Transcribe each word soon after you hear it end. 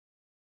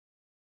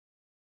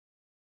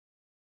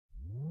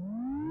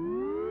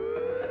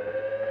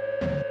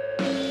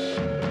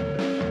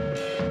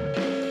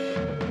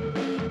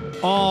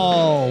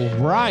All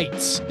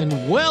right,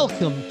 and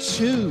welcome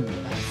to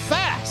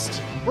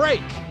Fast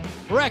Break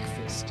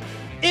Breakfast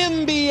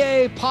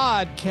NBA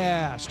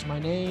Podcast. My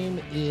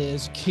name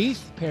is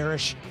Keith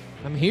Parrish.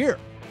 I'm here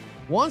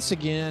once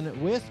again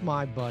with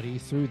my buddy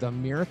through the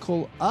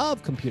miracle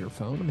of computer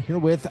phone. I'm here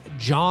with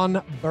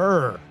John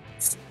Burr.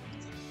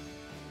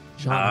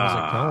 John,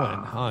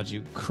 how's it going? Did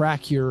you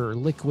crack your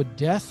liquid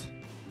death?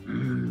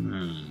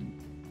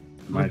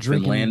 My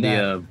drinking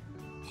Finlandia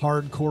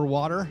hardcore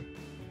water?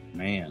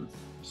 Man,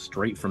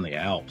 straight from the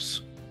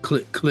Alps.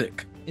 Click,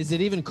 click. Is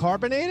it even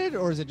carbonated,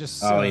 or is it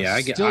just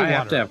I still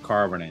have water? to have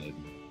carbonated.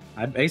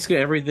 Basically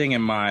everything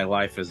in my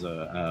life is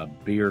a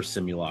beer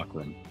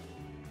simulacrum.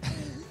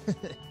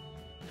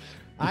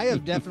 I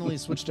have definitely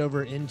switched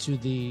over into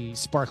the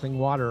sparkling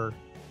water.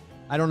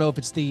 I don't know if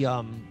it's the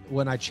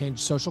when I changed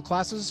social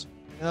classes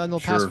in the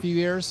past few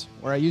years,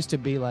 where I used to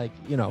be like,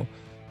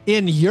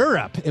 in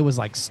Europe it was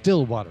like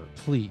still water,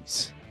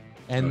 please.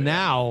 And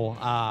now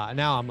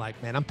I'm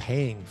like, man, I'm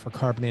paying for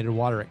carbonated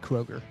water at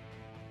Kroger.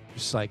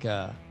 Just like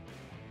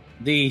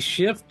the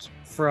shift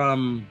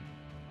from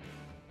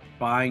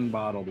buying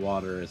bottled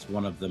water is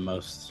one of the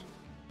most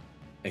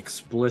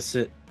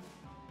explicit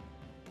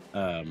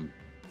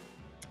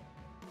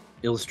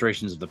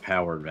illustrations of the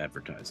power of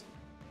advertising.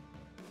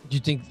 Do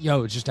you think,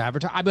 it's just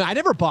advertising? I mean, I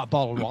never bought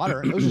bottled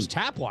water. It was just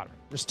tap water.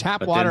 Just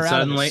tap water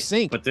out of the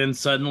sink. But then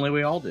suddenly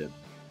we all did.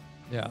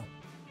 Yeah.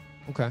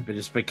 Okay. It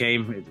just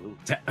became,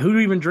 who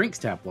even drinks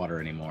tap water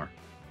anymore?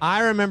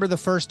 I remember the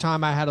first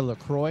time I had a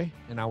LaCroix,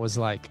 and I was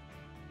like,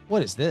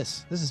 what is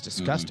this? This is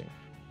disgusting.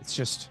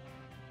 It's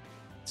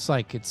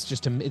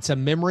a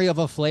memory of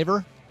a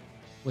flavor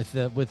with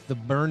the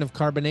burn of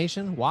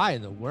carbonation. Why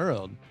in the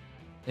world?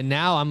 And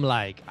now I'm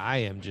like, I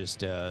am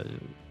just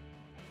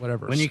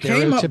whatever. When you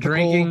came up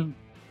drinking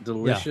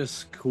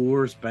delicious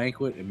Coors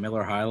Banquet and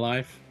Miller High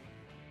Life,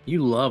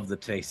 you love the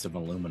taste of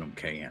an aluminum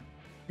can.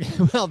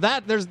 Well,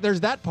 there's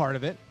that part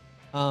of it.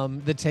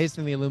 The taste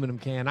in the aluminum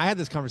can. I had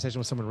this conversation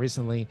with someone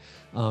recently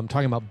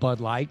talking about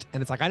Bud Light,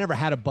 and it's like I never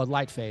had a Bud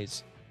Light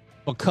phase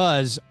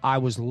because I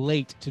was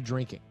late to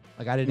drinking.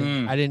 Like I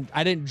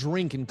didn't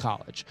drink in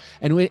college,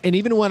 and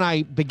even when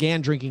I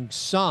began drinking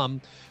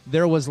some,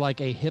 there was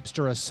like a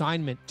hipster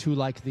assignment to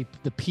like the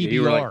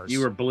PBRs.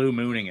 You were blue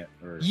mooning it,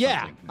 or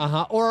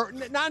something. Or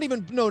not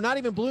even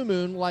blue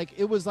moon. Like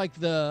it was like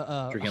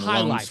the drinking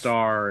High Lone Life,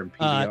 Star and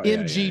PBR,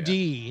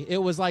 MGD. It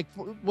was like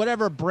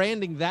whatever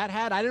branding that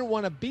had. I didn't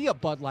want to be a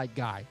Bud Light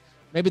guy.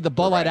 Maybe the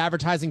Bud Light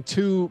advertising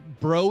too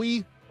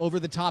broy, over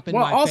the top in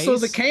my face. Also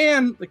the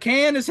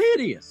can is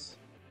hideous.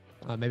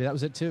 Maybe that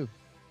was it too.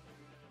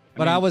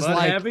 But I was Bud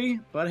like,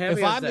 Heavy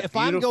if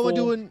I'm going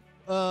to an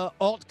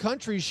alt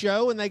country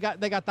show and they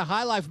got the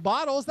High Life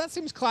bottles, that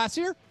seems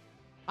classier.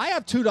 I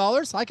have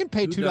 $2. I can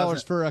pay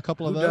 $2 for a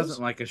couple of those. Who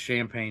doesn't like a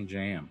champagne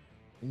jam?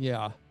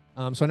 Yeah.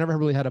 So I never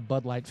really had a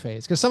Bud Light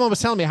phase, because someone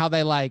was telling me how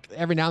they like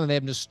every now and then they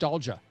have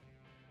nostalgia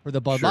for the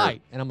Bud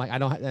Light, and I'm like,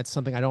 that's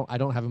something I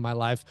don't have in my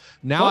life.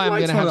 Now Bud I'm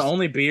Light's gonna one have of the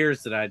only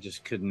beers that I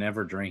just could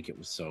never drink. It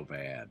was so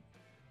bad.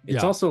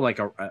 It's also like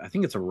I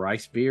think it's a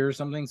rice beer or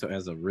something, so it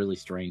has a really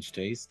strange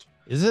taste.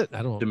 Is it?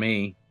 I don't know. To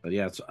me, but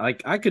yeah, it's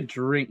like I could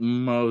drink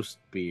most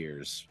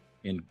beers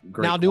in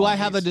great Now, do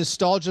quantities. I have a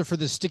nostalgia for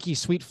the sticky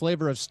sweet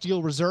flavor of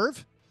Steel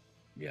Reserve?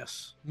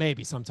 Yes.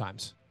 Maybe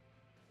sometimes.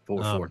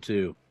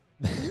 442.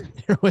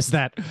 There was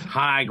that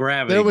high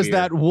gravity. There was beer.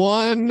 that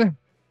 1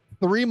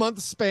 3-month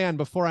span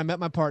before I met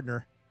my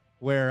partner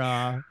where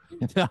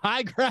the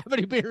high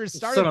gravity beers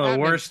started. Some of the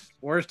happening.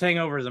 worst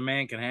hangovers a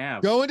man can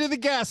have. Going to the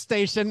gas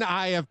station,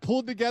 I have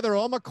pulled together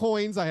all my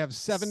coins. I have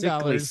 $7.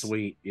 Sickly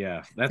sweet,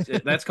 yeah.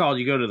 That's called,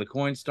 you go to the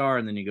Coinstar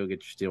and then you go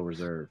get your Steel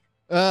Reserve.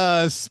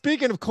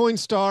 Speaking of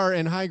Coinstar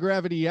and high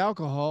gravity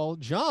alcohol,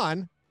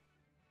 John,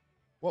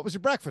 what was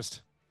your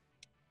breakfast?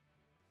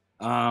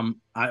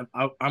 I'm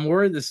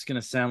worried this is going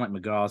to sound like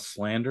McGaw's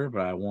slander,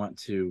 but I want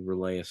to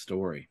relay a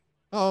story.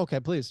 Oh, okay,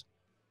 please.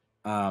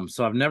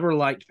 So I've never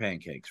liked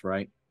pancakes,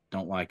 right?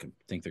 Don't like them.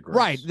 Think they're gross.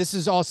 Right. This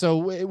is also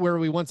where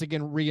we once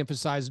again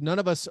reemphasize none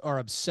of us are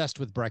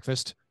obsessed with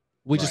breakfast.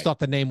 We just thought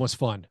the name was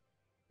fun.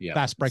 Yeah.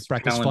 Fastbreak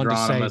Breakfast, fun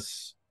to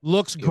say.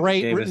 Looks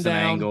great written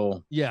down.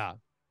 Angle. Yeah.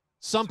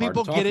 Some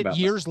people get it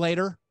years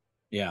later.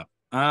 Yeah.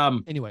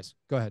 Anyways,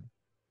 go ahead.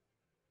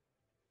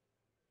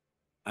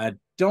 I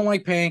don't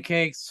like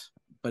pancakes,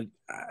 but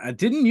I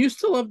didn't used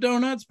to love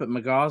donuts, but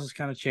McGaw's has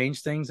kind of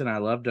changed things, and I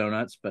love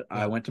donuts. But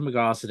I went to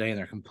McGaw's today, and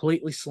they're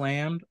completely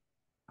slammed.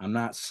 I'm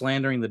not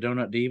slandering the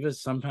donut divas.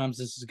 Sometimes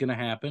this is going to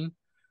happen.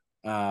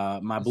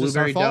 My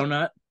blueberry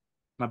donut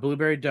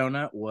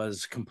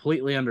was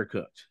completely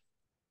undercooked.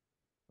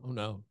 Oh,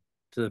 no.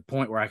 To the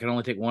point where I could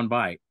only take one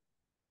bite.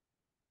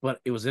 But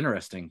it was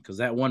interesting because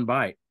that one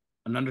bite,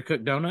 an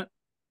undercooked donut,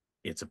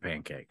 it's a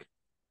pancake.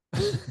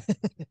 It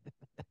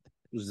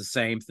was the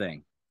same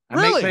thing.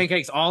 I make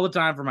pancakes all the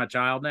time for my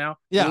child now.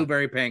 Yeah.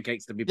 Blueberry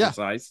pancakes, to be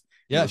precise.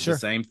 Yeah, sure. The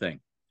same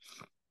thing.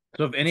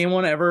 So if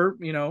anyone ever,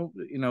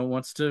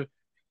 wants to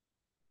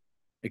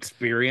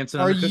experience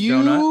an undercooked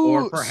donut,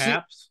 or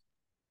perhaps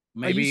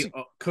maybe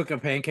cook a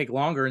pancake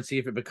longer and see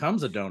if it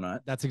becomes a donut.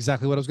 That's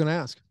exactly what I was going to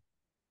ask.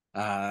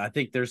 I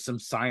think there's some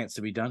science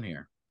to be done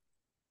here.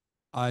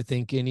 I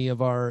think any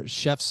of our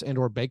chefs and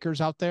or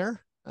bakers out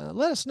there,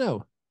 let us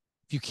know.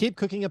 If you keep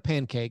cooking a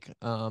pancake,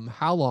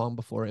 how long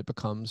before it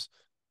becomes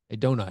a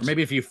donut? Or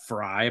maybe if you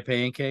fry a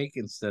pancake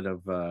instead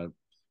of,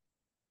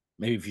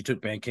 maybe if you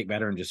took pancake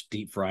batter and just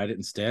deep fried it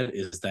instead,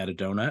 is that a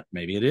donut?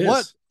 Maybe it is.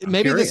 What? I'm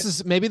Maybe curious.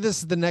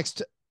 this is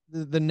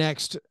the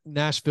next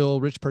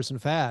Nashville rich person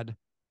fad.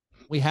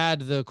 We had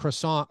the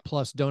croissant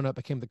plus donut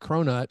became the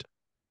cronut.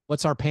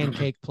 What's our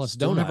pancake plus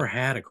Still donut? Never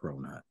had a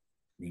cronut.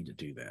 Need to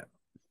do that.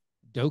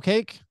 Dough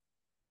cake,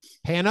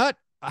 panut.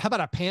 How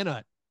about a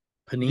panut?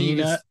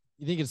 Panina.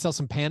 You think you could sell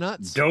some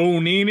panuts?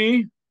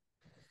 Donini.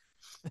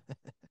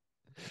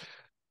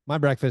 My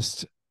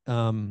breakfast,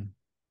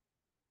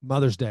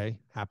 Mother's Day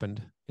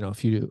happened.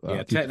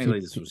 Technically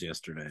this was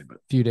yesterday, but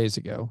a few days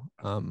ago.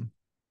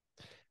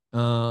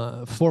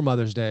 For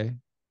Mother's Day,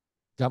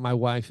 got my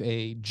wife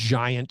a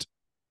giant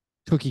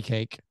cookie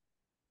cake,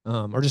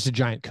 or just a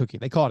giant cookie.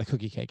 They call it a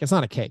cookie cake. It's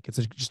not a cake. It's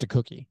just a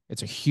cookie.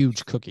 It's a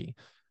huge cookie.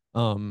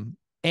 And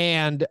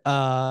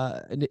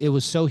it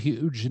was so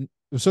huge. And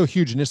it was so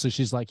huge initially.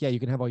 She's like, yeah, you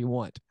can have all you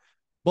want.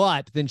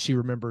 But then she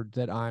remembered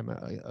that I'm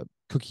a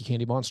cookie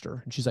candy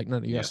monster. And she's like,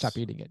 no, you gotta stop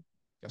eating it.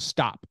 You gotta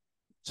stop.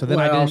 So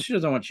then she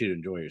doesn't want you to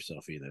enjoy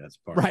yourself either. That's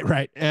part right, of it.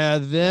 right.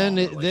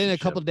 Then a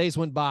couple of days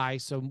went by.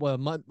 So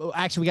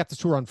actually, we got the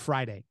tour on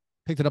Friday.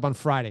 Picked it up on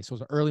Friday, so it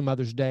was an early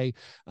Mother's Day.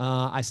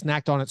 I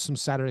snacked on it some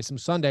Saturday, some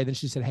Sunday. Then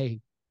she said,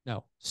 "Hey,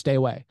 no, stay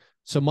away."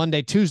 So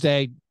Monday,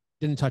 Tuesday,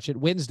 didn't touch it.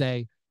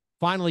 Wednesday,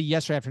 finally,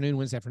 Wednesday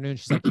afternoon,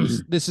 she's like,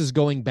 "This is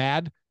going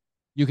bad.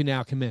 You can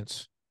now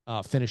commence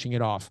finishing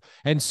it off."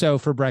 And so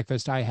for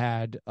breakfast, I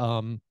had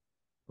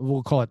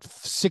we'll call it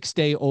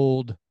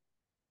 6-day-old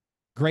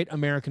Great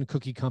American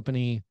Cookie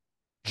Company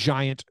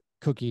giant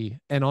cookie,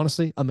 and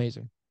honestly,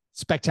 amazing,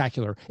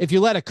 spectacular. If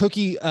you let a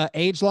cookie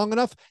age long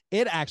enough,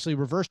 it actually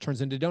reverse turns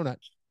into donut. A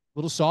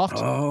little soft,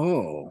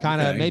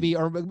 kind of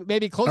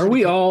maybe closer. Are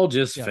we all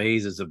just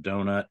phases of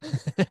donut?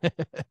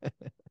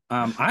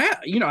 I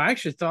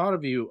actually thought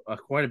of you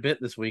quite a bit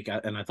this week,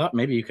 and I thought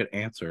maybe you could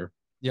answer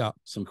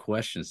some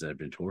questions that have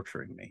been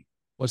torturing me.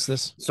 What's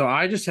this? So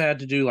I just had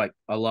to do like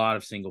a lot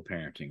of single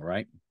parenting,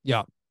 right?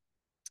 Yeah.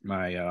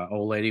 My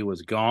old lady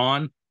was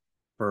gone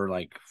for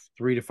like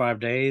 3 to 5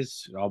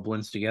 days. It all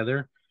blends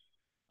together.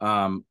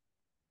 And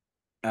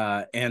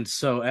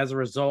so as a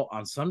result,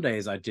 on some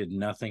days I did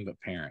nothing but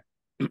parent.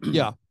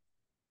 Yeah.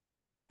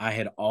 I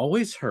had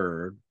always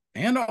heard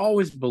and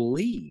always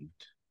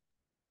believed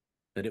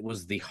that it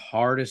was the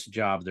hardest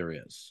job there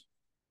is.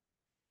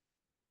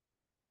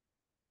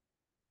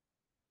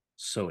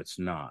 So it's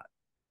not.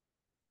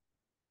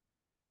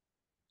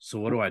 So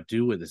what do I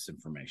do with this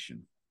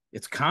information?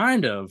 It's I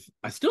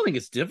still think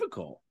it's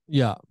difficult.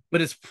 Yeah.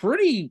 But it's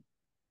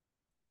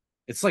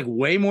like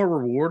way more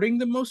rewarding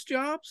than most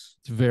jobs.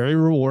 It's very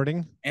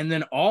rewarding. And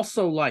then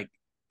also like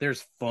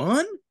there's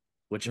fun,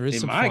 which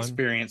in my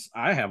experience,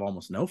 I have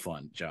almost no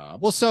fun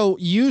jobs. Well, so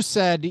you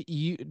said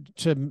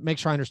to make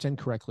sure I understand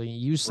correctly,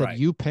 you said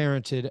you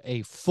parented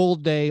a full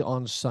day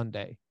on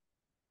Sunday.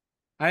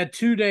 I had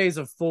 2 days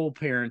of full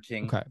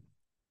parenting. Okay.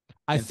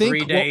 I think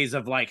 3 days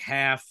of like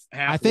half.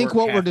 I think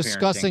what we're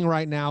discussing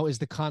right now is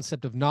the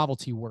concept of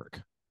novelty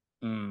work.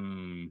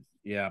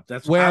 Yeah,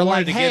 that's where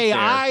like, hey,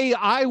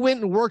 I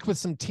went and worked with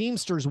some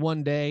Teamsters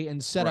one day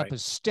and set up a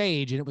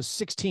stage, and it was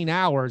 16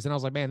 hours, and I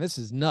was like, man, this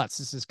is nuts.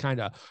 This is kind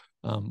of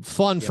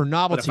fun for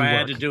novelty but if I work.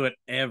 had to do it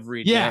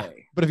every day. Yeah,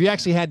 but if you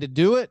actually had to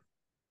do it,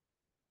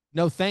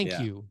 no, thank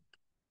you.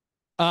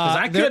 Because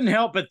I couldn't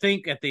help but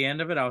think at the end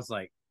of it, I was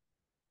like,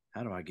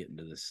 how do I get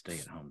into this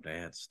stay-at-home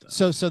dad stuff?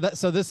 So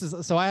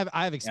I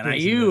have experience.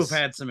 And you've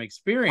had some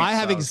experience. I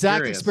have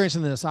exact experience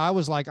in this. I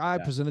was like, I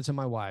presented to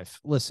my wife,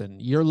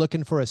 listen, you're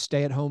looking for a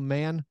stay-at-home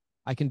man.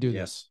 I can do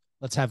this.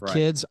 Let's have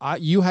kids.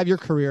 You have your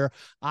career.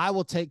 I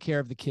will take care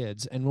of the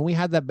kids. And when we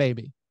had that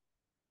baby,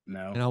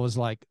 and I was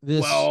like,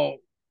 this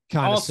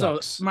kind of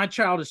sucks. My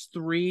child is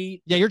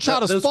 3. Yeah, your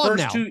child is fun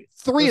now.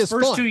 3 is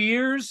fun. First 2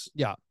 years,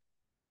 yeah,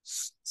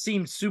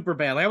 seemed super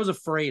bad. Like, I was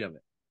afraid of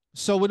it.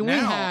 So when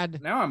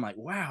now I'm like,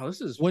 wow, this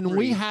is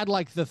we had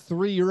like the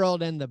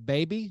 3-year-old and the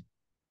baby,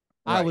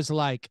 I was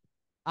like,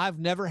 I've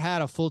never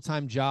had a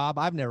full-time job.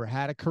 I've never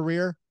had a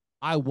career.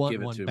 I want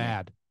one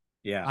bad.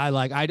 Me. Yeah.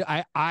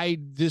 I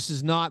this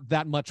is not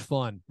that much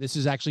fun. This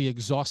is actually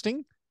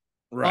exhausting.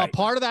 Right.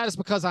 Part of that is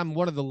because I'm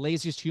one of the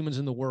laziest humans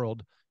in the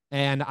world.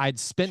 And I'd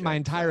spent my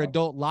entire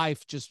adult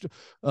life just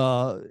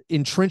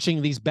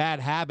entrenching these bad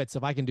habits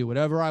of I can do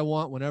whatever I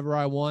want, whenever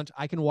I want.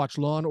 I can watch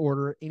Law and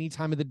Order any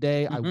time of the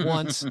day I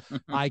want.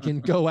 I can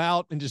go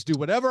out and just do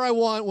whatever I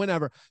want,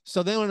 whenever.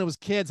 So then when it was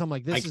kids, I'm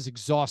like, this is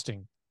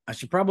exhausting. I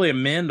should probably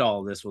amend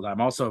all this with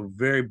I'm also a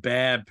very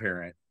bad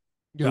parent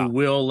who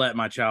will let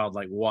my child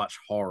like watch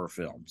horror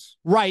films.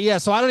 Right. Yeah.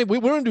 So we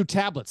don't do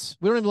tablets.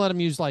 We don't even let them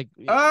use like,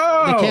 they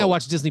can't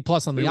watch Disney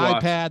Plus on the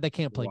iPad. They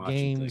can't play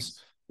games.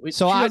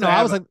 So I know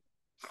I was like,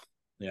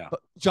 yeah.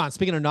 John,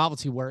 speaking of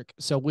novelty work,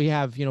 so we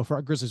have, for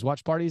our Grizzlies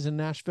watch parties in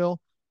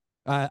Nashville,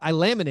 I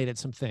laminated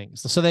some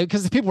things. So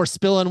because the people were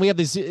spilling, we have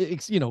these,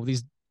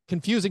 these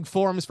confusing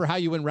forums for how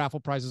you win raffle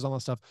prizes, all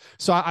that stuff.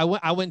 So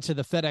I went to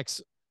the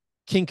FedEx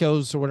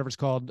Kinko's or whatever it's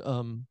called,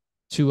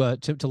 to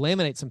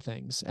laminate some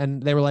things.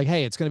 And they were like,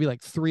 hey, it's going to be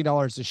like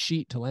 $3 a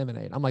sheet to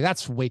laminate. I'm like,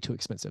 that's way too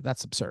expensive.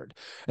 That's absurd.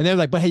 And they're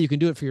like, but hey, you can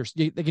do it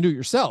they can do it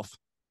yourself.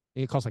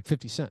 It costs like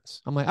 50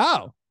 cents. I'm like,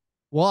 oh,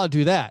 well, I'll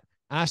do that.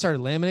 And I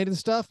started laminating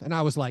stuff. And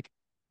I was like,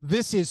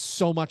 this is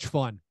so much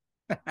fun.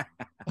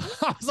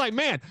 I was like,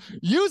 man,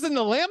 using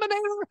the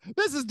laminator,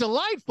 this is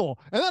delightful.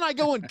 And then I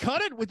go and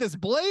cut it with this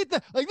blade.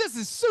 Like, this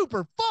is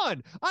super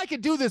fun. I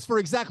could do this for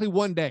exactly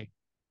one day.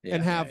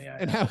 And have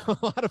a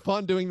lot of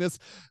fun doing this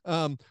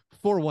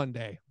for one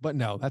day. But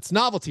no, that's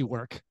novelty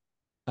work.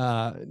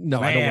 No,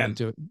 man, I don't want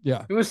to do it.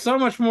 Yeah. It was so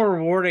much more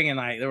rewarding, and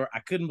I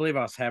couldn't believe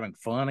I was having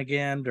fun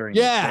again during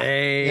the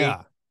day.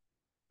 Yeah.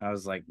 I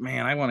was like,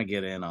 man, I want to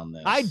get in on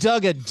this. I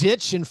dug a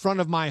ditch in front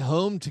of my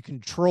home to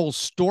control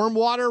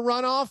stormwater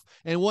runoff,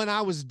 and when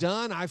I was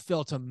done, I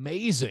felt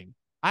amazing.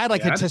 I had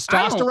like a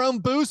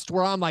testosterone boost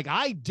where I'm like,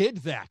 I did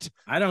that.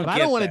 I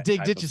don't want to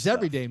dig ditches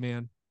every day,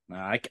 man. No,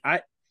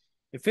 I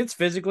if it's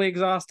physically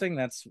exhausting,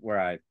 that's where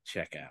I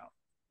check out.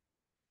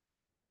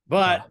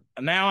 But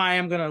now I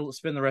am going to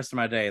spend the rest of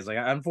my days. Like,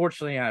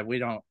 unfortunately,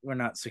 we're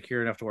not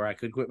secure enough to where I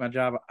could quit my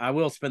job. I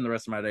will spend the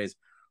rest of my days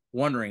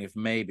wondering if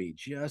maybe,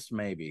 just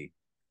maybe,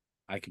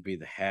 I could be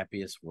the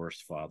happiest,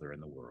 worst father in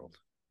the world.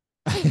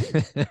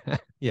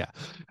 Yeah.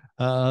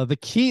 The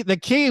key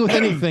with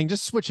anything,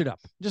 just switch it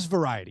up. Just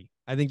variety.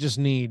 I think just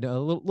need a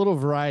little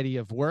variety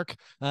of work.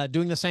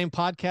 Doing the same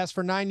podcast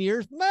for 9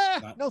 years?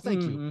 No,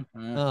 thank you.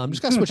 I'm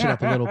just going to switch it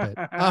up a little bit.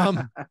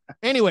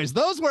 Anyways,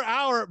 those were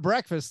our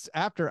breakfasts.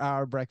 After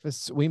our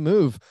breakfasts, we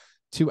move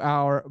to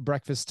our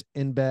breakfast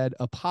in bed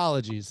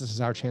apologies. This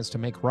is our chance to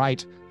make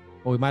right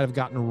what we might have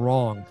gotten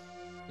wrong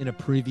in a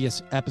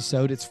previous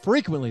episode. It's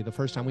frequently the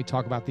first time we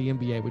talk about the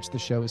NBA, which the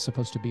show is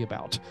supposed to be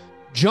about.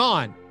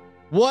 John,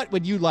 what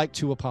would you like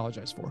to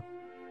apologize for?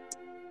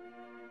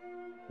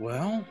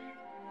 Well,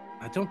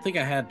 I don't think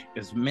I had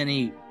as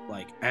many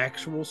like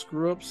actual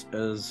screw-ups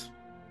as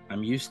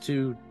I'm used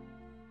to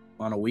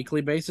on a weekly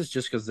basis,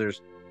 just because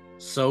there's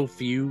so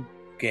few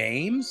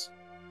games.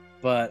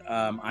 But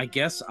I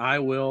guess I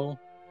will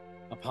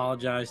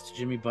apologize to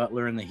Jimmy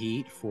Butler and the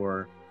Heat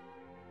for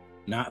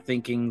not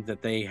thinking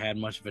that they had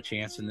much of a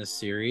chance in this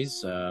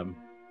series.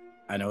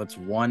 I know it's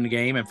one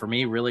game, and for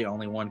me, really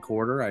only one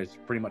quarter. I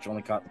pretty much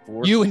only caught the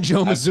fourth. You and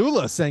Joe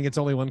Mazzulla saying it's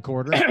only one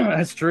quarter.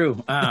 That's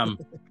true.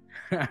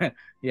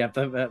 Yeah,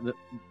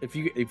 if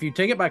you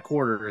take it by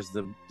quarters,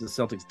 the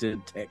Celtics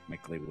did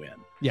technically win.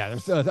 Yeah,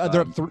 they're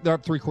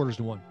up 3/4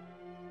 to 1.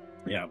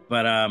 Yeah,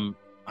 but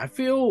I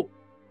feel,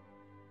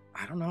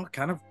 I don't know,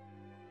 kind of,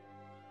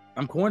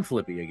 I'm coin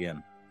flippy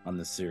again on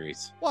this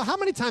series. Well, how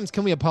many times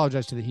can we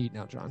apologize to the Heat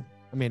now, John?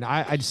 I mean,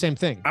 I same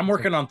thing. I'm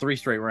working on 3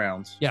 straight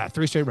rounds. Yeah,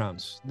 3 straight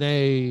rounds.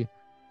 They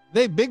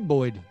big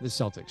boyed the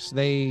Celtics.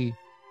 They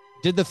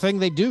did the thing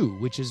they do,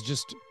 which is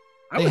just.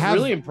 I was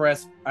really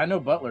impressed. I know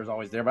Butler's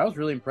always there, but I was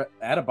really impressed.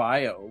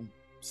 Adebayo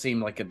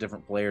seemed like a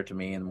different player to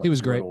me, and he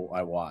was great.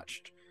 I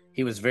watched.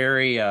 He was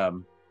very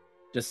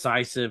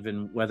decisive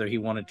in whether he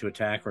wanted to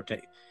attack or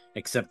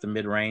accept the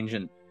mid range.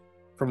 And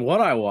from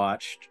what I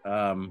watched,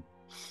 I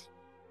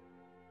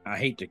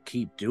hate to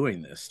keep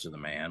doing this to the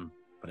man,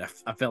 but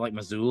I felt like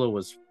Mazzulla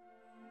was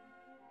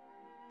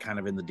kind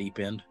of in the deep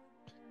end.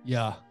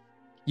 Yeah.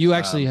 You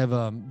actually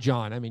have,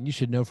 John, I mean, you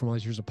should know from all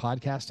these years of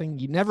podcasting,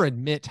 you never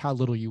admit how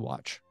little you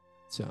watch.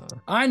 So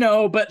I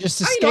know, but just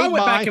to skate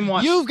went back and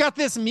watch. You've got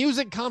this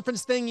music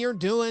conference thing you're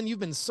doing. You've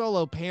been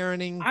solo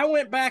parenting. I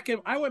went back and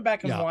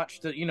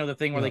watched the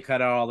thing where they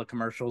cut out all the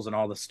commercials and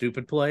all the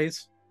stupid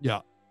plays.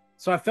 Yeah.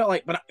 So I felt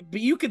like, but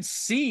you could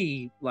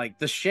see like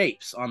the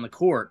shapes on the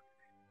court,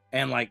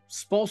 and like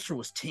Spoelstra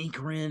was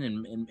tinkering,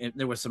 and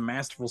there was some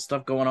masterful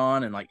stuff going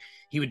on, and like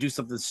he would do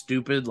something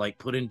stupid, like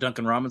put in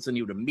Duncan Robinson,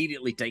 he would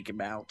immediately take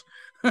him out.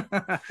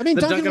 I mean,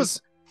 Duncan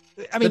was.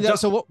 I mean,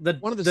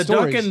 one of the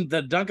stories.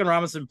 The Duncan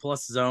Robinson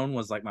plus zone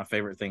was like my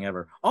favorite thing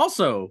ever.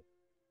 Also,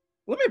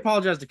 let me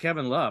apologize to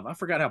Kevin Love. I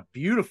forgot how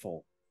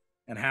beautiful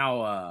and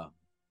how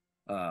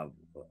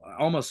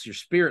almost your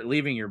spirit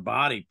leaving your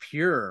body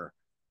pure.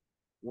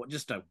 What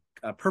just a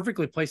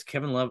perfectly placed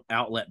Kevin Love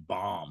outlet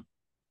bomb.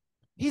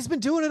 He's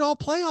been doing it all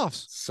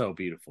playoffs. So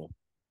beautiful.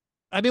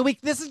 I mean,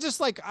 this is just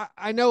like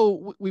I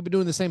know we've been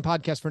doing the same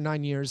podcast for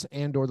 9 years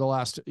or the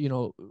last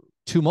 2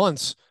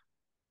 months.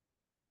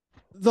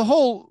 The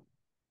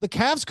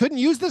Cavs couldn't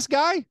use this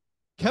guy.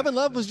 Kevin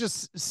Love was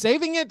just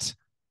saving it.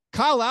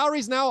 Kyle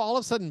Lowry's now all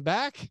of a sudden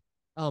back.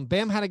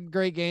 Bam had a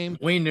great game.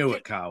 We knew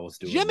what Kyle was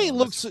doing. Jimmy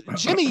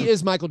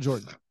is Michael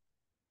Jordan.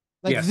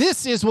 Like, yes.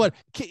 This is what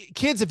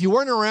kids, if you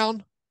weren't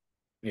around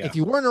in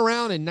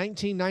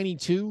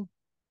 1992,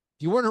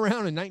 if you weren't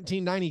around in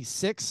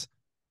 1996,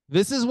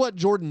 this is what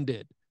Jordan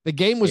did. The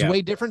game was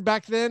way different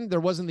back then.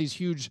 There wasn't these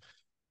huge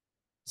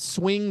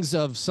swings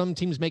of some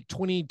teams make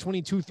 20,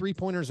 22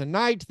 3-pointers a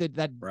night that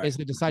right.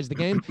 Basically decides the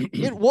game.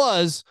 It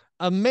was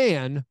a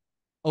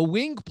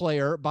wing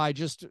player by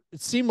just,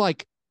 it seemed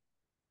like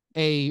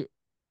a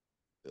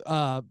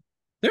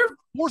There,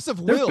 force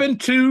of there's will. been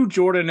two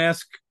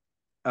Jordan-esque,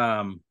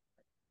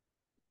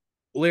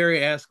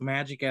 Larry-esque,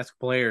 Magic-esque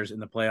players in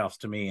the playoffs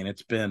to me, and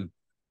it's been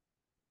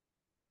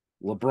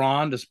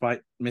LeBron,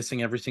 despite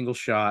missing every single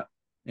shot,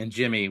 and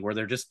Jimmy, where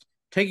they're just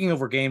taking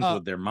over games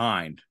with their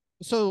mind.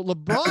 So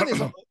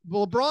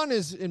LeBron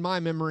is in my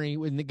memory,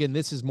 and again,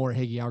 this is more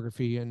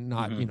hagiography and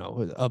not,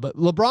 but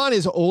LeBron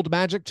is old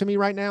Magic to me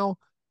right now.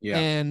 Yeah.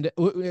 And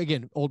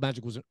again, old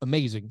Magic was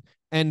amazing.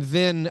 And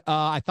then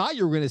I thought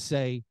you were going to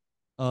say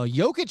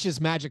Jokic is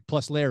Magic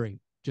plus Larry,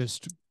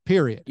 just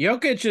period.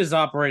 Jokic is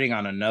operating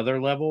on another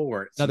level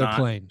where it's another not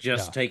plane.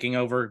 just taking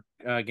over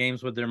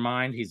games with their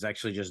mind. He's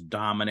actually just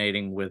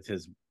dominating with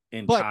his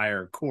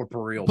entire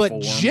corporeal form.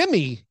 But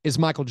Jimmy is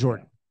Michael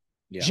Jordan.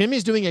 Yeah.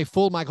 Jimmy's doing a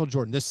full Michael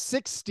Jordan. The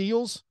 6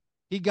 steals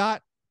he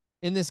got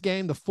in this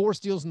game, the 4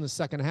 steals in the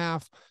second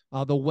half,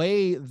 the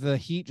way the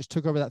Heat just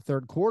took over that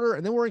third quarter,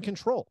 and then we're in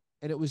control.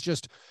 And it was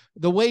just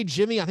the way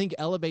Jimmy, I think,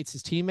 elevates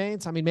his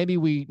teammates. I mean, maybe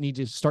we need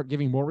to start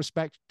giving more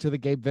respect to the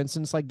Gabe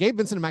Vincents. Like Gabe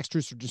Vincent and Max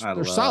Strus are just,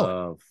 they're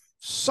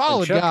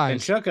solid guys.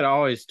 And Chuck had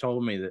always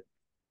told me that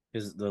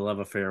the love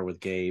affair with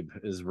Gabe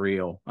is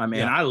real. I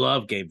mean, I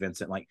love Gabe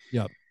Vincent. Like,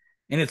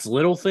 and it's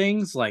little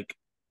things like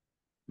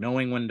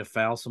knowing when to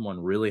foul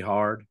someone really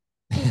hard.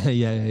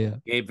 Yeah.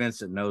 Gabe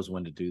Vincent knows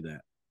when to do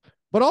that.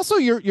 But also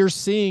you're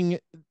seeing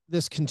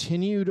this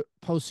continued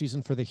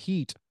postseason for the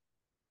Heat.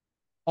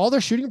 All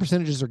their shooting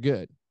percentages are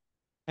good.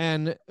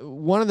 And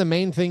one of the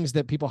main things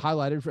that people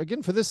highlighted,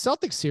 again, for this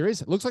Celtics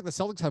series, it looks like the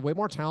Celtics have way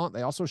more talent.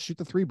 They also shoot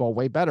the 3-ball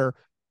way better.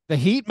 The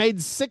Heat made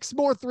 6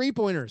 more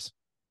 3-pointers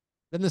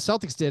than the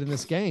Celtics did in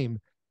this game.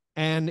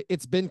 And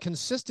it's been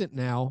consistent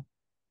now.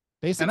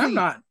 Basically,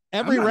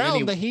 every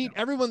round, the Heat,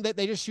 everyone,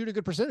 they just shoot a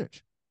good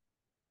percentage.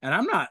 And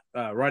I'm not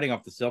writing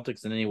off the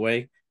Celtics in any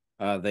way.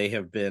 They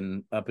have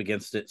been up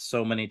against it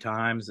so many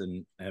times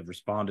and have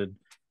responded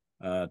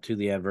to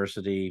the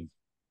adversity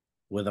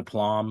with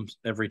aplomb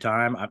every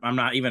time. I'm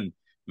not even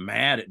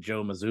mad at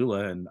Joe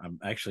Mazzulla, and I'm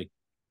actually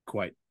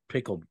quite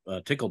tickled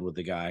with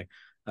the guy,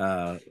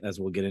 as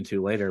we'll get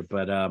into later.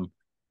 But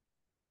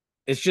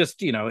it's just,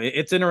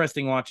 it's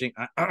interesting watching.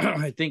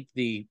 I think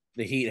the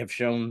Heat have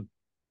shown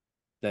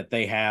that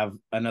they have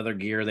another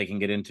gear they can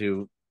get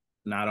into,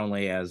 not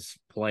only as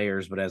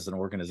players, but as an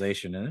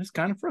organization. And it's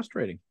kind of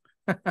frustrating.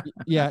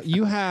 Yeah,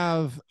 you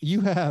have,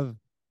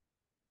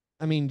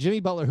 I mean, Jimmy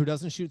Butler, who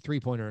doesn't shoot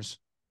 3-pointers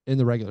in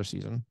the regular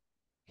season.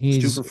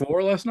 He's 2 for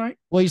 4 last night.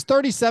 Well, he's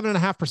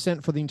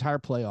 37.5% for the entire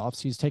playoffs.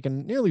 He's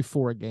taken nearly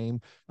 4 a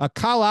game.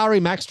 Kyle Lowry,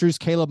 Max Strus,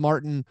 Caleb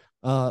Martin,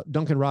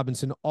 Duncan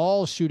Robinson,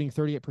 all shooting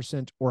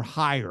 38% or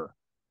higher.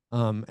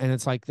 And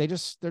it's like they're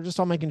just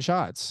all making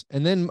shots.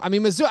 And then, I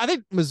mean, I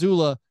think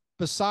Mazzulla,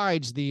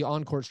 besides the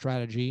on-court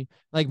strategy,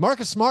 like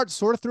Marcus Smart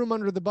sort of threw him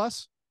under the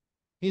bus.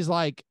 He's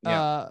like, what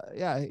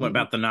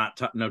about the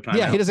no time?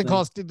 Yeah, he doesn't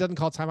call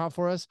timeout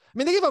for us. I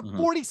mean, they gave up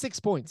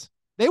 46 points.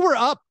 They were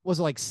up, was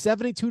it like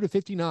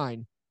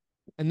 72-59.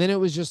 And then it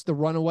was just the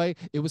runaway.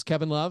 It was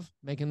Kevin Love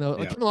making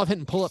Kevin Love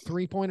hitting pull-up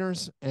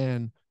 3-pointers.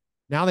 And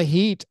now the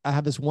Heat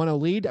have this 1-0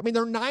 lead. I mean,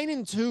 they're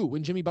 9-2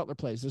 when Jimmy Butler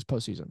plays this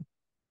postseason.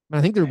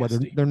 I think they're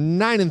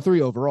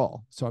 9-3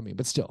 overall. So, I mean,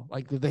 but still,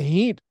 like the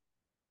Heat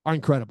are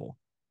incredible.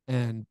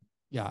 And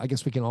yeah, I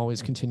guess we can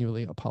always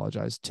continually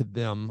apologize to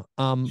them.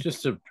 It's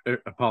just an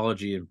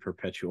apology in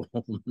perpetual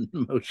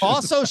motion.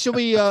 Also, should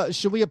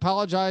we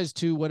apologize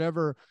to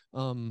whatever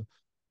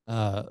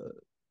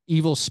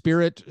evil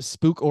spirit,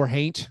 spook or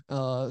haint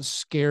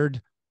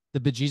scared the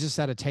bejesus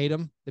out of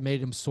Tatum? They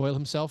made him soil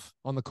himself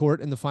on the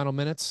court in the final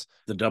minutes.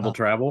 The double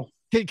travel,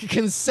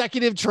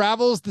 consecutive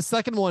travels. The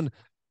second one,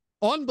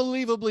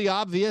 unbelievably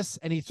obvious,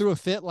 and he threw a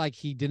fit like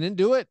he didn't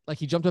do it, like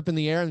he jumped up in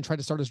the air and tried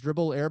to start his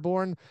dribble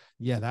airborne.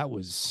 Yeah, that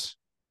was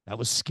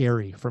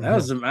scary for me.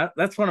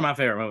 That's one of my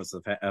favorite moments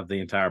of the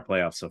entire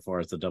playoffs so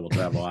far, is the double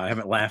travel. I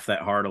haven't laughed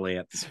that heartily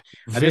at this.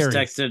 I just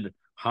texted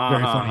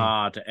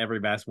ha to every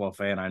basketball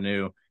fan I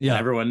knew. Yeah,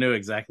 everyone knew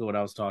exactly what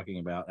I was talking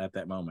about at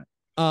that moment.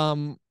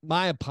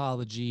 My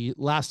apology.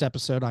 Last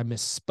episode I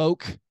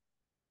misspoke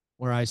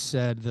where I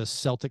said the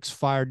Celtics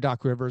fired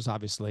Doc Rivers.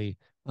 Obviously,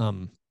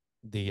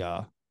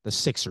 the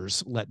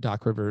Sixers let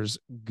Doc Rivers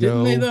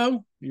go. Didn't they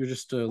though? You're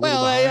just a little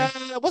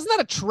behind. Wasn't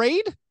that a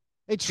trade?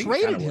 They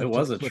traded him. It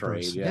was a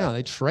trade. Yeah,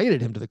 they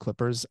traded him to the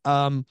Clippers.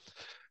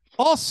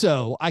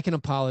 Also, I can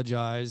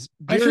apologize.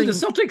 Actually, the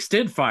Celtics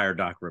did fire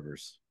Doc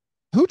Rivers.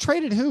 Who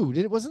traded who?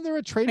 Wasn't there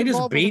a trade? They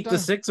just beat the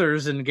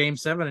Sixers in Game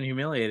 7 and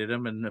humiliated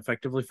him and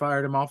effectively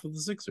fired him off of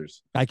the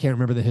Sixers. I can't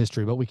remember the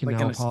history, but we can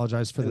now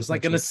apologize for this. It was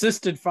like an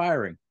assisted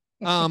firing.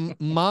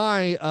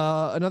 My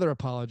another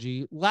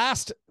apology.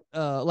 Last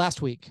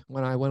week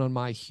when I went on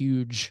my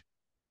huge,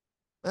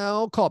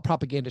 I'll call it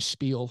propaganda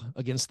spiel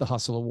against the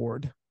Hustle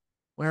Award,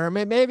 where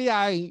maybe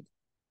I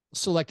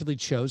selectively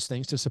chose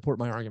things to support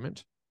my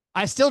argument.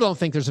 I still don't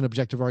think there's an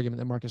objective argument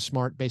that Marcus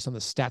Smart, based on the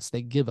stats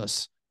they give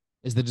us,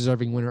 is the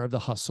deserving winner of the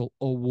Hustle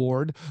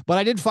Award. But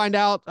I did find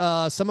out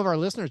some of our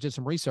listeners did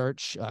some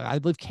research. I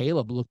believe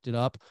Caleb looked it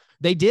up.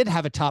 They did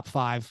have a top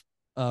 5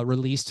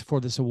 released for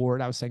this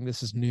award. I was saying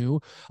this is new.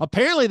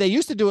 Apparently, they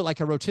used to do it like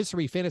a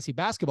rotisserie fantasy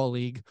basketball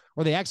league,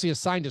 where they actually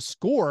assigned a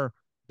score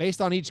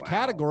based on each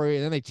category,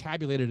 and then they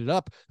tabulated it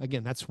up.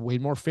 Again, that's way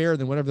more fair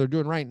than whatever they're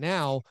doing right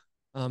now.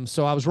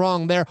 So I was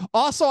wrong there.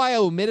 Also, I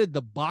omitted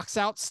the box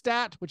out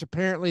stat, which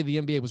apparently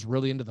the NBA was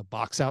really into the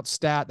box out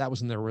stat. That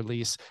was in their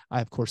release. I,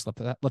 of course, left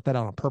that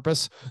out on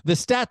purpose. The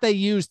stat they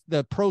used,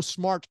 the pro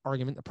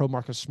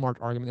Marcus Smart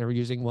argument they were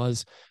using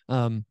was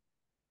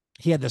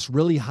he had this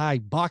really high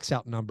box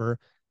out number.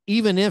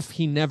 Even if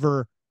he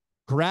never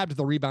grabbed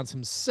the rebounds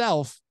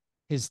himself,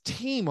 his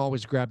team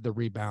always grabbed the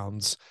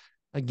rebounds.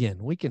 Again,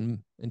 we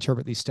can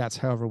interpret these stats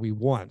however we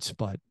want,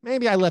 but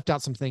maybe I left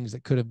out some things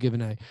that could have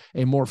given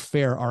a more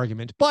fair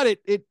argument, but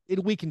it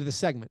weakened the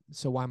segment.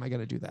 So why am I going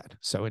to do that?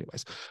 So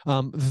anyways,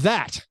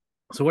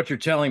 So what you're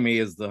telling me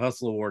is the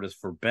Hustle Award is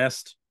for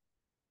best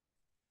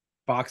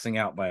boxing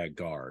out by a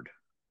guard.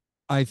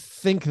 I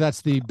think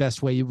that's the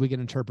best way we can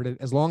interpret it,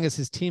 as long as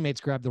his teammates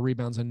grab the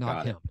rebounds and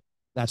not him.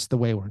 That's the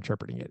way we're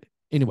interpreting it.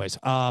 Anyways,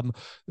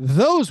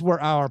 those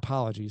were our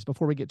apologies.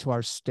 Before we get to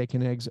our steak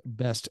and eggs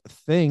best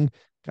thing,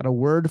 got a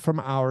word from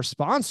our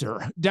sponsor.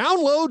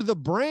 Download the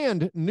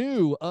brand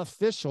new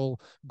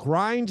official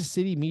Grind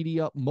City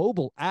Media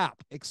mobile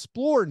app.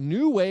 Explore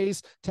new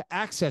ways to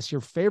access your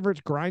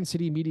favorite Grind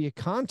City Media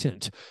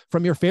content,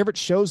 from your favorite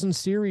shows and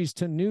series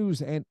to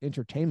news and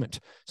entertainment.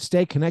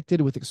 Stay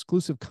connected with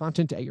exclusive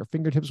content at your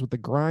fingertips with the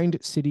Grind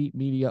City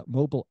Media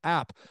mobile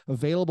app,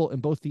 available in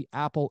both the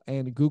Apple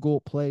and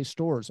Google Play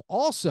stores.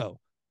 Also,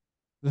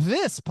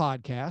 this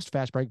podcast,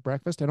 Fastbreak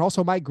Breakfast, and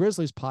also my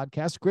Grizzlies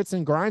podcast, Grits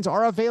and Grinds,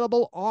 are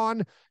available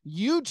on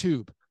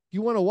YouTube. If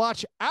you want to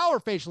watch our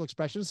facial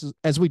expressions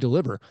as we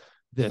deliver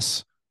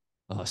this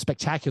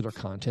spectacular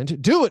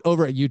content, do it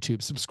over at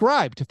YouTube.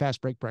 Subscribe to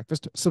Fastbreak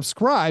Breakfast.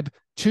 Subscribe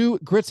to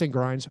Grits and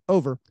Grinds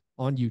over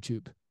on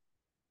YouTube.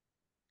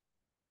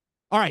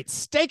 All right,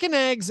 steak and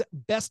eggs,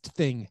 best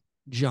thing,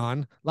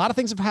 John. A lot of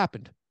things have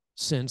happened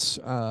since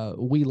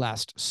we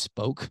last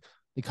spoke.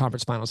 The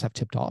conference finals have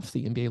tipped off.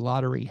 The NBA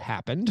lottery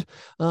happened.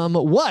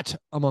 What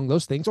among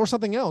those things or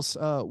something else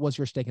was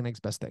your steak and eggs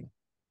best thing?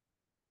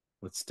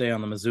 Let's stay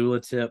on the Missoula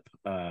tip.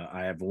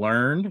 I have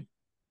learned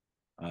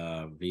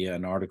via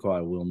an article I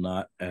will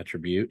not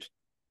attribute.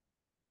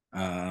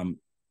 Joe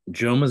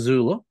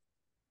Mazzulla.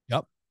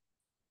 Yep.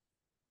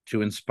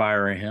 To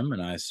inspire him,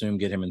 and I assume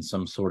get him in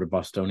some sort of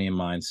Bostonian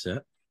mindset,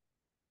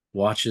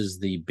 watches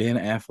the Ben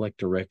Affleck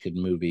directed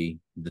movie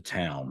The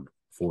Town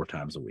 4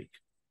 times a week.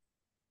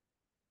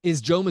 Is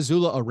Joe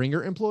Mazzulla a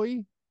Ringer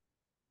employee?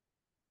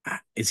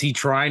 Is he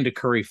trying to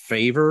curry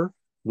favor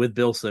with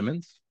Bill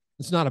Simmons?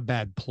 It's not a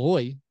bad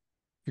ploy.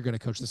 You're going to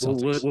coach the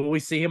Celtics. Will we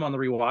see him on the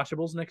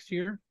rewatchables next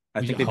year?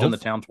 I think they've done The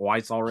Town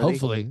twice already.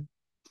 Hopefully.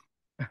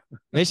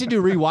 They should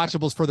do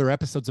rewatchables for their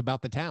episodes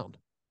about The Town.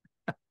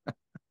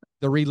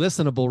 The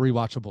re-listenable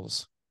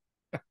rewatchables.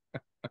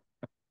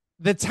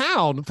 The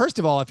Town, first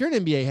of all, if you're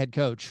an NBA head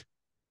coach,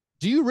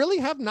 do you really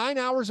have 9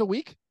 hours a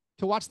week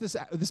to watch this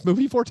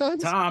movie 4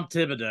 times? Tom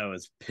Thibodeau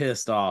is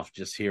pissed off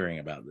just hearing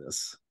about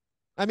this.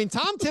 I mean,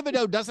 Tom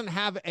Thibodeau doesn't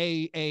have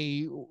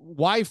a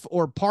wife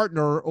or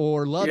partner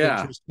or love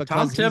interest because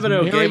Tom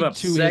Thibodeau gave up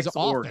to sex his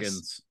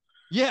organs.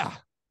 Yeah.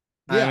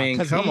 I mean,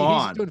 come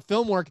on. He's doing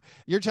film work.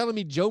 You're telling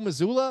me Joe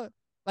Mazzulla?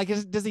 Like,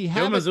 does he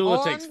have Joe Mazzulla it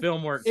on? takes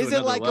film work to Is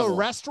it like level. A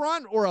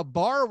restaurant or a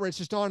bar where it's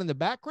just on in the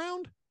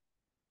background?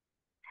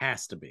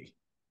 Has to be.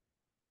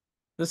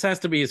 This has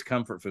to be his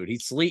comfort food. He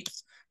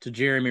sleeps to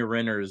Jeremy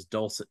Renner's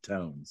dulcet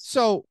tones.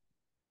 So,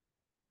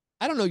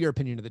 I don't know your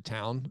opinion of The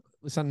Town.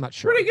 At least I'm not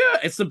sure. Pretty good.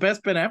 It's the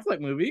best Ben Affleck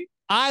movie.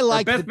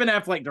 Best Ben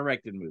Affleck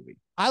directed movie.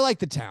 I like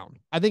The Town.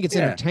 I think it's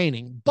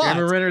entertaining. But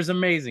Jeremy Renner's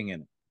amazing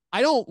in it.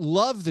 I don't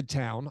love The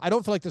Town. I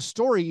don't feel like the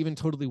story even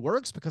totally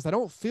works because I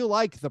don't feel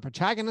like the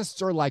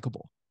protagonists are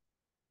likable.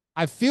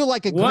 I feel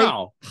like a great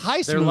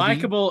heist they're movie.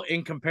 likable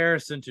in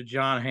comparison to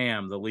Jon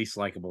Hamm, the least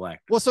likable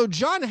actor. Well, so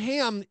Jon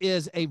Hamm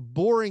is a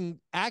boring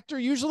actor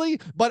usually,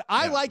 but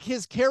I like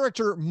his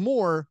character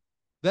more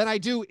than I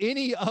do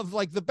any of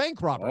like the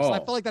bank robbers. I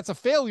feel like that's a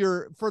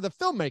failure for the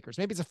filmmakers.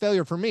 Maybe it's a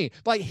failure for me.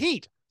 But like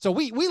Heat. So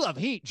we love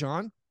Heat,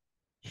 John.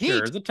 Heat.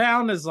 Sure, The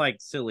Town is like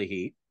silly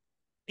Heat.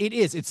 It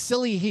is. It's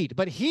silly Heat.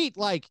 But Heat,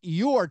 like,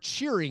 you are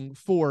cheering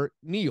for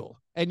Neil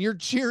and you're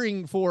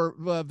cheering for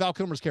Val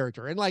Kilmer's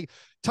character. And like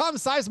Tom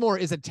Sizemore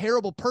is a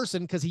terrible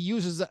person because he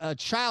uses a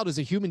child as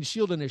a human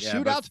shield in a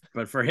shootout.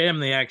 But for him,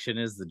 the action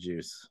is the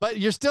juice. But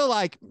you're still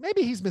like,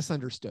 maybe he's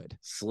misunderstood.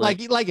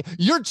 Slick. Like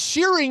you're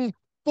cheering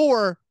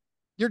for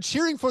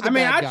the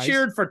bad guys. I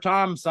cheered for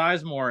Tom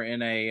Sizemore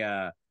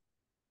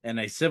in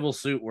a civil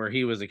suit where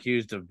he was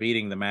accused of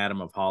beating the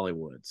Madam of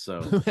Hollywood. So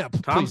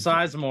Tom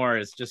Sizemore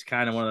is just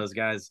kind of one of those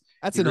guys.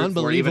 That's an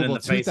unbelievable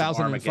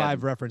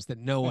 2005 reference that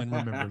no one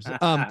remembers.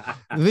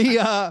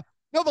 No,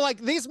 but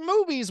like these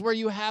movies where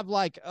you have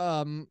like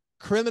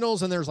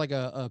criminals and there's like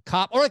a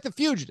cop, or like The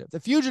Fugitive. The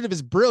Fugitive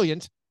is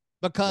brilliant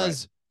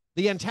because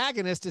the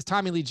antagonist is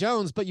Tommy Lee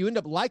Jones, but you end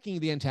up liking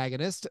the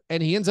antagonist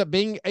and he ends up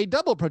being a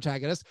double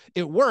protagonist.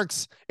 It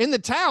works. In The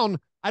Town,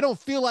 I don't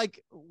feel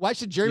like, why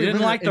should Jeremy You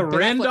didn't Renner like the and Ben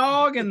Ren Affleck-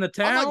 dog in the I'm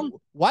town? like,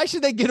 why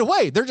should they get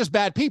away? They're just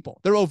bad people.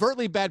 They're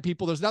overtly bad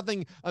people. There's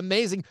nothing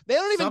amazing. They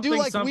don't even do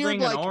like weird,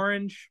 in like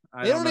orange.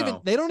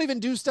 they don't even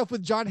do stuff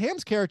with John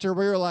Hamm's character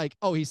where you're like,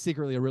 oh, he's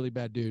secretly a really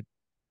bad dude.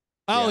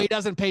 Oh, he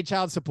doesn't pay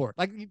child support.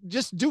 Like,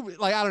 just do,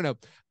 like, I don't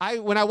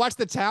know. When I watch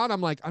The Town,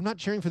 I'm like, I'm not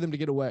cheering for them to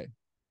get away.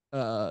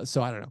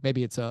 So I don't know.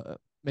 Maybe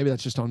maybe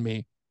that's just on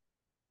me.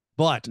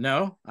 But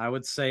no, I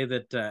would say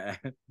that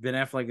Ben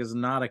Affleck is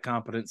not a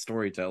competent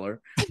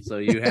storyteller. So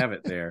you have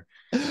it there.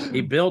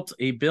 He built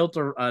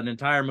an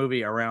entire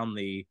movie around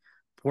the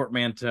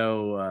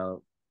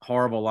portmanteau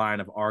horrible line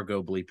of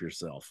 "Argo, bleep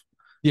yourself."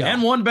 Yeah,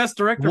 and won Best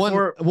Director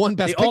for one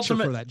Best Picture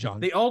for that, John.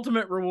 The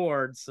ultimate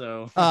reward.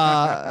 So,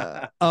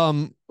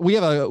 we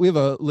have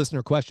a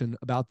listener question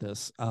about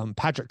this.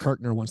 Patrick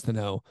Kirkner wants to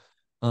know.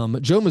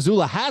 Joe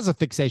Mazzulla has a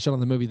fixation on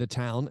the movie The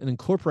Town and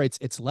incorporates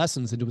its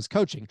lessons into his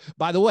coaching.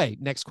 By the way,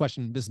 next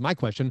question. This is my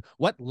question.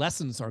 What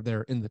lessons are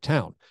there in The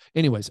Town?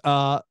 Anyways,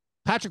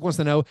 Patrick wants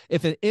to know,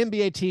 if an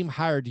NBA team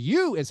hired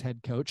you as head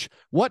coach,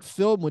 what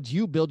film would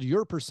you build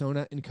your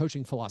persona and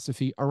coaching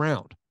philosophy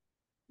around?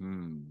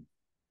 Kind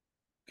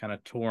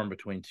of torn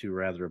between two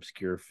rather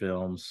obscure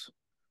films.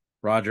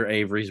 Roger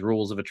Avery's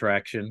Rules of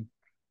Attraction.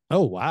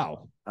 Oh,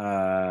 wow.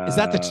 Is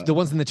that the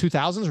ones in the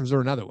 2000s, or is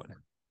there another one?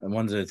 The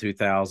ones in the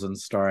 2000s,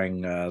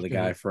 starring the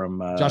guy from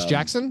Josh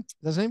Jackson.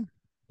 That's his name?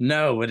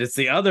 No, but it's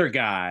the other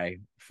guy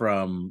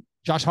from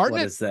Josh Hartnett.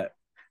 What is that?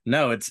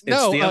 No, it's the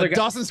other guy.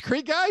 Dawson's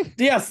Creek guy.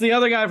 Yes, the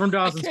other guy from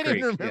Dawson's Creek. I can't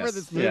even remember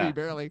this movie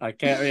barely. I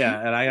can't. Yeah,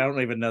 and I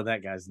don't even know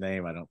that guy's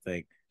name. I don't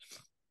think.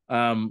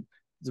 The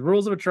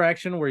Rules of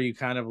Attraction, where you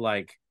kind of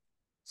like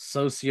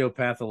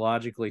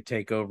sociopathologically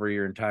take over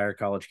your entire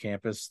college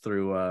campus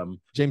through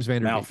James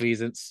Van Der Beek.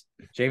 malfeasance.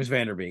 James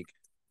Van Der Beek.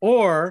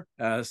 Or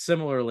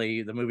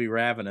similarly, the movie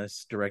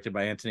Ravenous, directed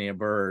by Antonia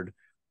Bird,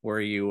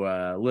 where you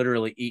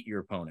literally eat your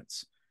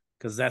opponents,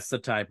 because that's the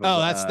type of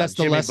that's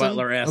the Jimmy lesson?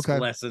 Butler-esque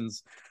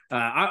lessons.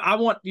 I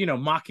want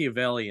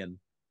Machiavellian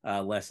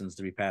lessons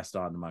to be passed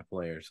on to my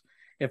players.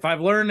 If I've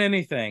learned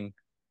anything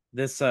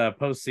this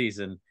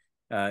postseason,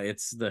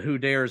 it's the who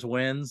dares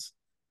wins,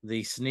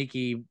 the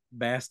sneaky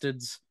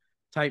bastards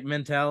type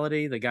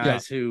mentality, the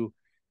guys who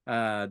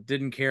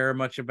didn't care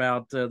much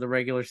about the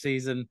regular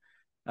season.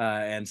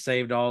 And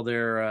saved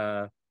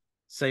their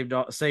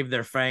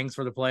fangs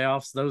for the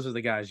playoffs. Those are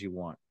the guys you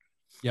want.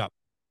 Yeah.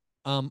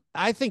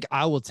 I think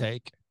I'll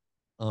take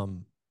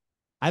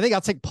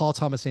Paul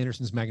Thomas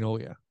Anderson's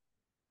Magnolia,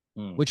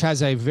 which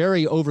has a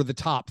very over the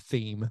top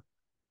theme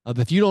of,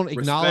 if you don't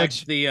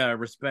acknowledge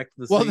respect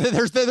the well, sea,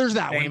 there's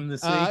that one. The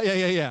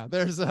sea. Yeah.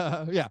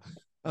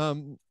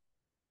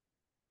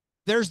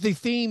 There's the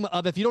theme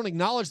of, if you don't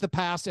acknowledge the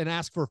past and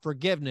ask for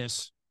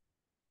forgiveness,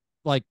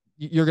 like,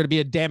 you're going to be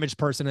a damaged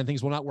person and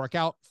things will not work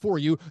out for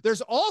you.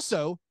 There's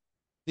also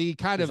the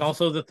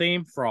also the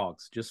theme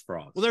just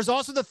frogs. Well, there's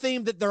also the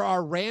theme that there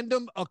are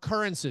random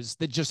occurrences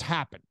that just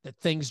happen, that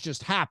things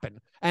just happen.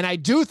 And I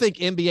do think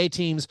NBA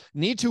teams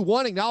need to,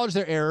 one, acknowledge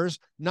their errors,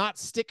 not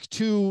stick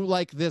to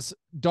like this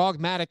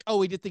dogmatic, oh,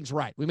 we did things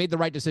right, we made the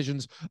right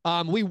decisions,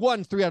 we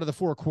won 3 out of the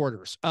 4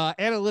 quarters.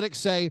 Analytics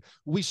say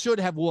we should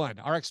have won,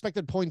 our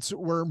expected points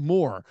were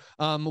more.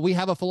 We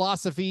have a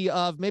philosophy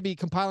of maybe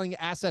compiling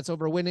assets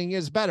over winning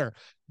is better.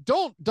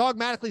 Don't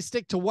dogmatically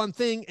stick to one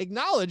thing.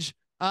 Acknowledge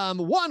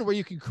one where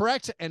you can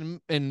correct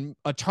and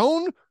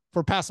atone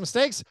for past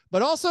mistakes,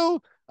 but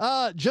also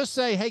just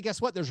say, hey,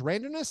 guess what? There's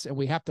randomness and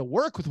we have to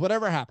work with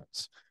whatever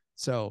happens.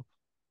 So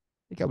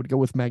I think I would go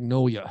with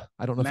Magnolia.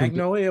 I don't know.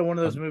 Magnolia, one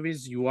of those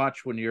movies you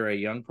watch when you're a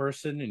young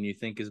person and you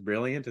think is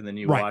brilliant, and then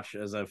you watch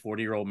as a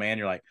 40-year-old man,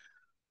 you're like,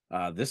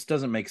 this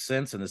doesn't make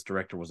sense, and this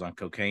director was on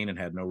cocaine and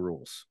had no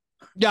rules.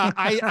 Yeah,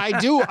 I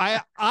do.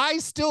 I've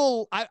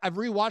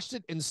rewatched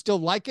it and still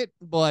like it,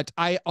 but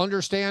I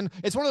understand.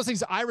 It's one of those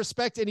things. I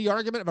respect any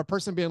argument of a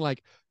person being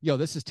like, yo,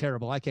 this is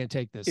terrible, I can't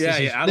take this.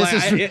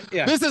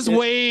 This is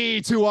way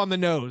too on the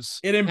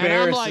nose. It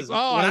embarrasses. And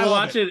I'm like, oh, when I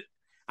watch it,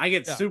 I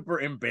get super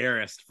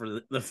embarrassed for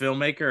the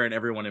filmmaker and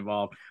everyone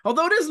involved.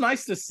 Although it is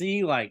nice to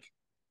see, like,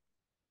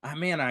 I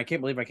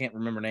can't believe I can't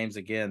remember names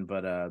again,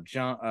 but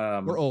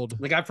John, we're old.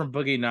 The guy from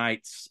Boogie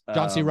Nights,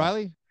 John C.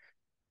 Reilly.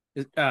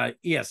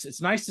 Yes,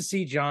 it's nice to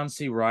see John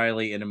C.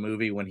 Reilly in a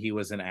movie when he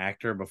was an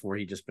actor before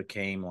he just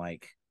became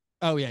like,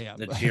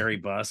 the Jerry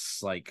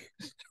Buss, like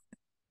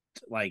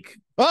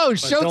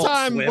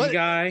Showtime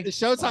guy.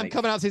 Showtime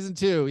coming out season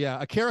 2.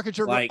 Yeah, a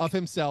caricature of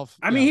himself.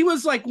 I mean, he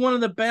was like one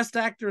of the best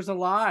actors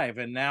alive,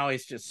 and now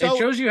he's just. It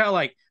shows you how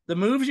like the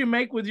moves you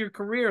make with your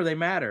career, they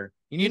matter.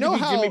 You need to be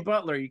Jimmy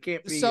Butler. You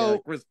can't be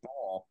Chris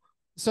Paul.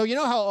 So you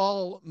know how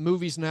all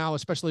movies now,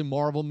 especially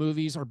Marvel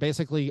movies, are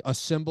basically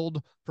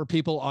assembled for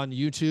people on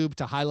YouTube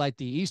to highlight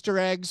the Easter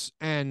eggs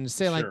and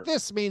say like,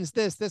 this means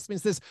this, this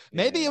means this.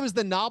 Maybe it was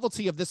the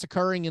novelty of this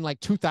occurring in like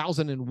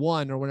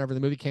 2001 or whenever the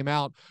movie came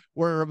out,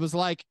 where it was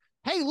like,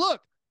 hey,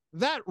 look,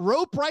 that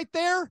rope right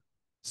there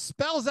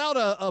spells out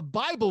a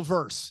Bible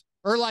verse,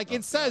 or like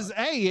it says,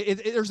 hey,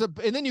 there's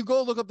and then you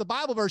go look up the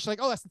Bible verse, like,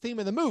 oh, that's the theme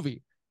of the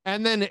movie.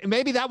 And then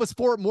maybe that was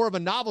for more of a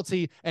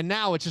novelty, and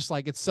now it's just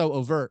like it's so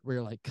overt where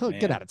you're like,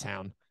 get out of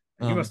town.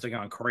 You must have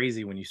gone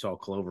crazy when you saw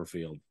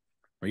Cloverfield.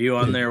 Were you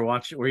on there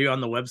watching? Were you on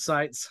the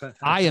websites?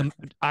 I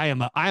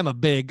am a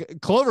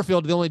big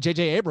Cloverfield. The only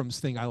J.J. Abrams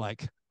thing I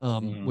like,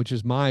 which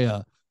is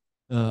my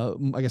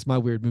I guess my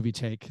weird movie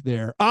take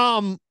there.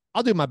 I'll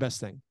do my best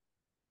thing.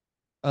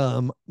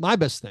 My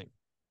best thing,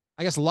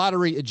 I guess,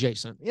 lottery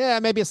adjacent. Yeah,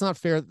 maybe it's not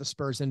fair that the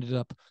Spurs ended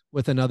up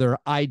with another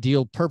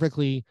ideal,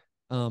 perfectly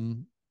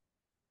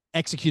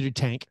executed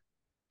tank,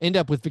 end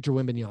up with Victor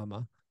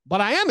Wembanyama.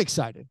 But I am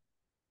excited,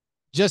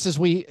 just as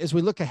we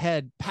look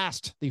ahead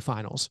past the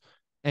finals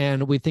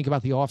and we think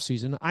about the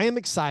offseason. I am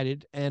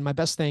excited, and my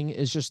best thing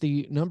is just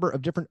the number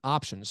of different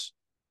options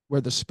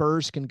where the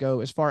Spurs can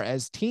go as far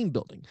as team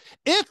building.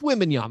 If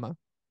Wembanyama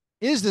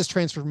is this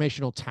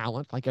transformational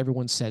talent, like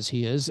everyone says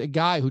he is, a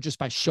guy who just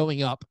by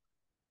showing up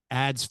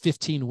adds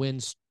 15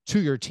 wins to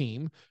your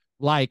team,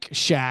 like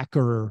Shaq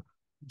or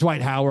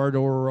Dwight Howard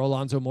or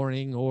Alonzo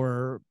Mourning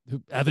or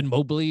Evan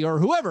Mobley or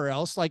whoever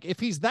else. Like if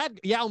he's that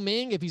Yao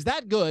Ming, if he's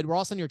that good, we're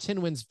all of a sudden you're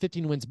 10 wins,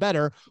 15 wins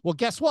better. Well,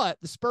 guess what?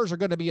 The Spurs are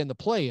going to be in the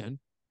play-in.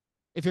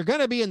 If you're going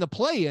to be in the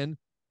play-in,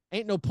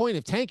 ain't no point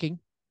of tanking.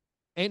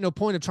 Ain't no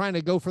point of trying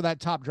to go for that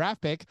top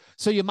draft pick.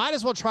 So you might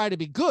as well try to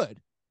be good.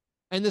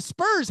 And the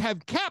Spurs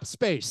have cap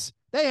space.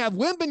 They have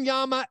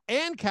Wembanyama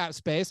and cap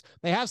space.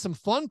 They have some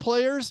fun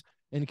players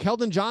in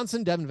Keldon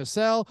Johnson, Devin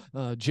Vassell,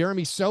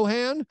 Jeremy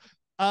Sohan.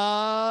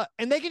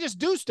 And they can just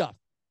do stuff.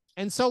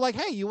 And so, like,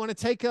 hey, you want to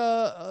take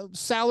a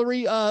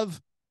salary of,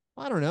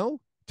 I don't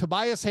know,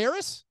 Tobias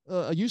Harris,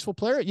 a useful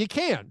player? You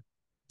can.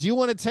 Do you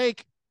want to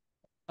take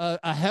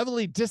a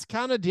heavily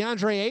discounted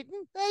DeAndre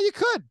Ayton? Yeah, you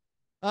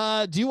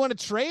could. Do you want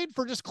to trade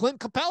for just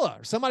Clint Capella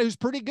or somebody who's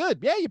pretty good?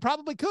 Yeah, you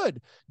probably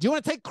could. Do you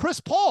want to take Chris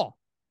Paul?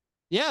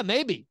 Yeah,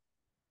 maybe.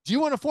 Do you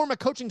want to form a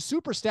coaching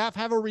super staff,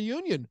 have a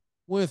reunion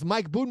with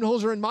Mike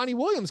Budenholzer and Monty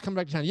Williams coming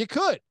back to town? You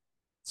could.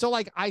 So,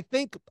 like, I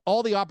think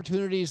all the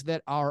opportunities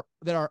that are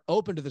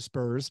open to the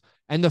Spurs,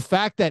 and the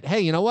fact that, hey,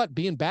 you know what,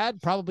 being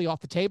bad probably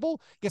off the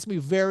table, gets me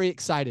very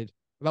excited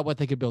about what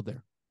they could build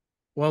there.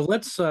 Well,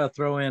 let's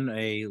throw in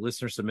a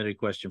listener submitted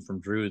question from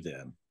Drew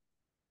then.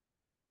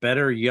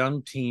 Better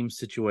young team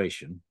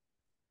situation,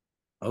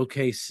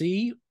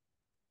 OKC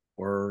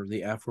or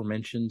the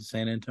aforementioned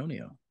San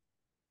Antonio?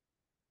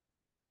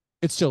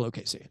 It's still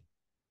OKC.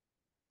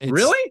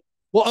 Really?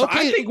 Well, so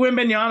okay. I think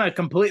Wembanyama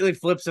completely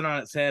flips it on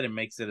its head and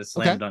makes it a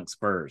slam dunk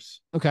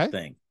Spurs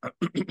thing.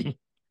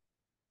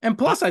 And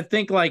plus, I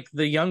think like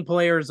the young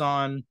players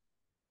on,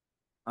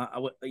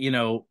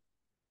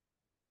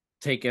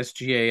 take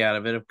SGA out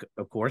of it,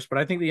 of course. But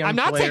I think the young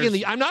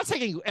players. I'm not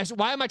taking.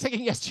 Why am I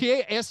taking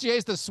SGA? SGA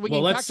is the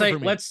swinging factor for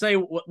me. Let's say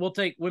we'll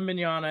take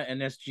Wembanyama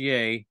and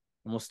SGA and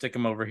we'll stick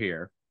them over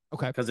here.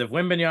 Okay. Because if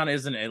Wembanyama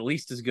isn't at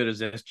least as good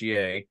as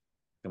SGA,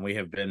 then we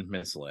have been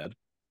misled.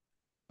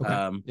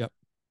 Okay. Yep.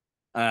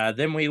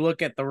 Then we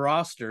look at the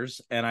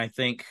rosters, and I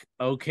think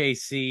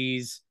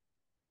OKC's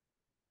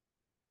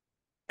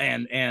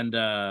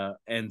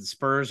and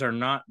Spurs are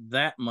not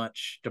that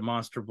much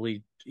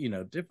demonstrably,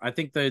 I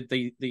think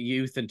the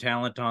youth and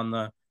talent on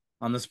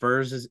the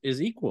Spurs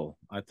is equal.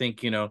 I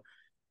think,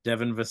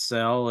 Devin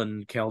Vassell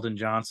and Keldon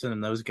Johnson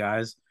and those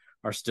guys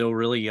are still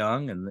really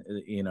young, and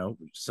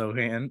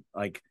Sohan,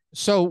 like.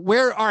 So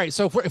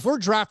if we're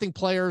drafting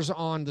players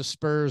on the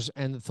Spurs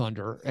and the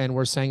Thunder, and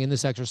we're saying in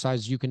this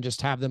exercise you can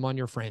just have them on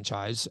your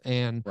franchise,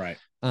 and right,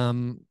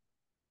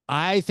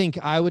 I think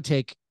I would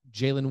take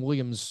Jalen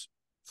Williams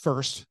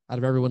first out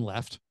of everyone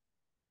left.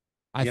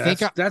 I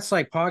think that's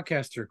like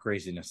podcaster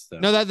craziness, though.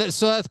 No,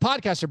 so that's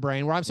podcaster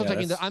brain. Where I'm still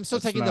taking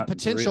the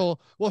potential.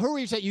 Real. Well, who are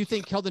you saying? You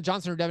think Keldon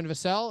Johnson or Devin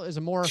Vassell is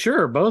a more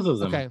both of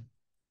them? Okay.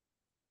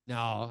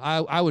 No,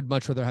 I would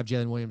much rather have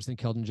Jalen Williams than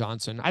Keldon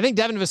Johnson. I think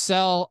Devin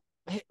Vassell.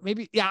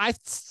 Maybe,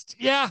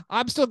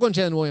 I'm still going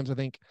Jalen Williams, I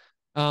think.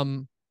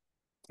 I'm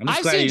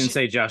just glad you didn't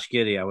say Josh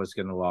Giddey. I was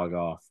going to log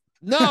off.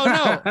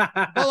 No.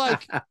 But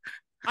like,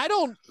 I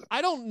don't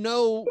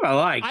know.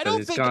 I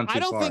don't think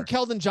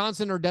Keldon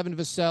Johnson or Devin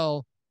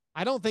Vassell,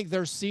 I don't think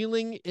their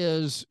ceiling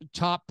is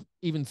top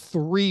even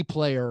 3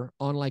 player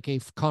on like a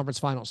conference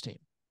finals team.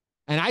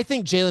 And I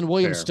think Jalen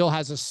Williams still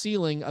has a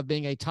ceiling of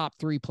being a top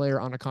 3 player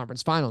on a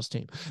conference finals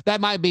team.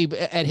 That might be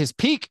at his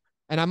peak.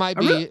 And I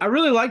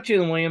really like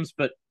Jalen Williams,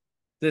 but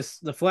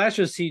the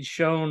flashes he's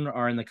shown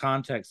are in the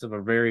context of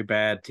a very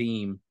bad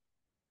team.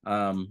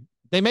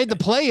 They made the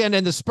play-in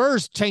and the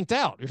Spurs tanked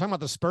out. You're talking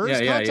about the Spurs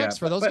context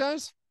for those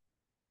guys?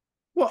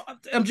 Well,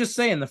 I'm just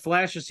saying the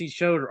flashes he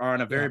showed are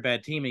on a very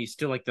bad team, and he's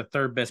still like the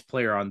 3rd best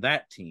player on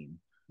that team.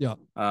 Yeah.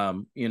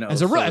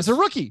 As a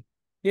rookie.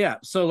 Yeah.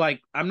 So like,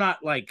 I'm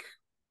not like,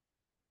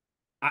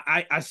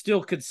 I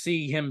still could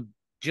see him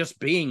just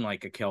being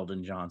like a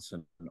Keldon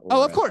Johnson.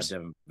 Or of course.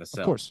 Devin Vassell.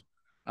 Of course.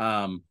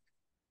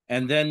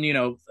 And then,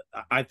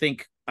 I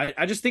think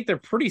I just think they're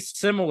pretty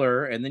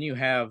similar. And then you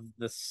have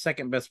the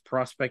 2nd best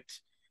prospect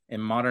in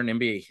modern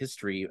NBA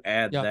history. You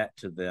add that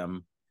to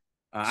them.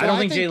 I don't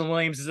think Jalen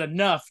Williams is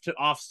enough to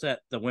offset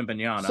the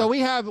Wembanyama. So we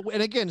have,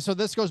 and again, so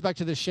this goes back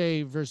to the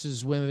Shea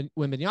versus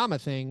Wembanyama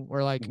thing,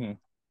 where like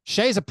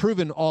Shai's a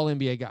proven all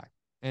NBA guy.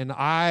 And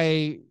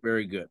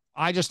very good.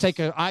 I take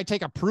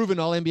a proven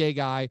all NBA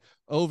guy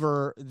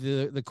over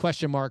the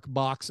question mark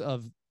box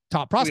of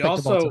top prospect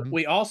of all time.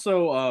 We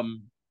also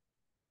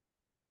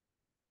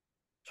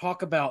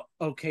talk about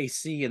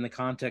OKC in the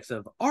context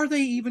of, are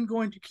they even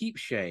going to keep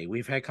Shai?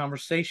 We've had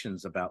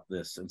conversations about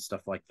this and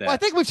stuff like that. Well, I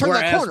think we've turned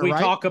that corner, we right?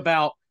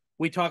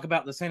 we talk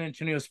about the San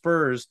Antonio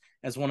Spurs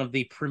as one of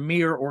the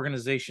premier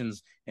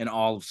organizations in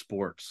all of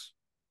sports,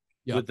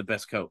 with the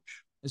best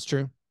coach. It's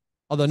true.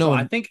 Although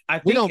I think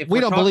we don't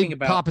believe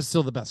Pop is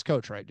still the best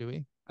coach, right? Do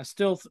we? He's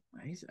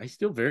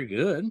still very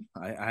good.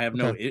 I have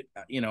no,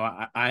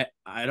 I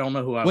don't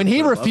know who I. When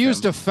he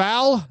refused to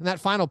foul in that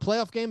final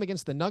playoff game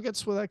against the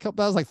Nuggets, that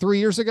was like 3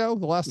 years ago.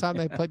 The last time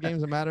they played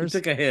games that matters. He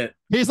took a hit.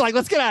 He's like,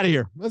 let's get out of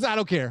here. I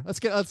don't care. Let's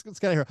get out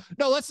of here.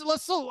 No,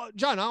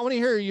 John, I want to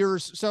hear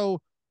yours. So,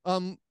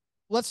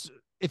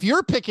 if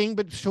you're picking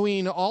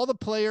between all the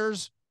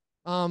players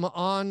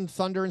on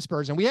Thunder and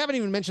Spurs, and we haven't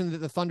even mentioned that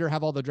the Thunder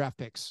have all the draft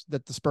picks,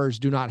 that the Spurs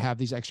do not have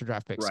these extra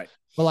draft picks. Right.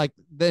 But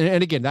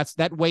and again,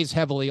 that weighs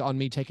heavily on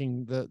me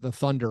taking the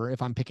Thunder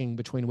if I'm picking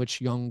between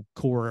which young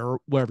core or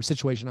whatever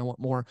situation I want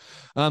more.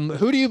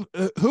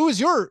 Who is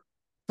your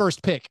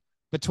first pick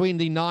between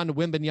the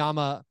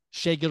non-Wembanyama,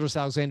 Shai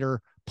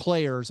Gilgeous-Alexander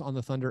players on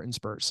the Thunder and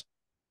Spurs?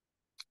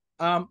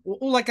 Well,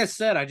 like I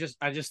said, I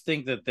just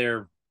think that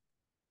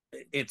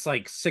it's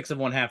like 6 of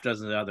one, half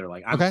dozen of the other.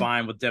 Like, I'm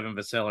fine with Devin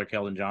Vassell or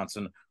Keldon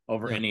Johnson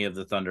over any of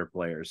the Thunder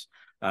players.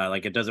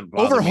 It doesn't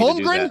bother over me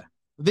Holmgren. To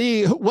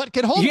do that. What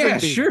could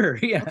Holmgren be? Sure.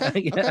 Yeah.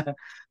 Okay.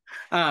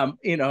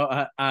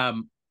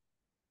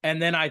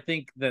 And then I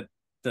think that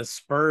the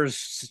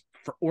Spurs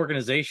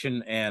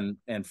organization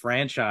and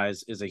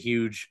franchise is a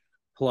huge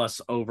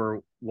plus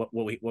over what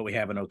we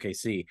have in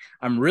OKC.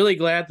 I'm really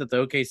glad that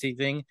the OKC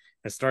thing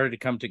has started to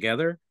come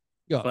together,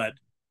 but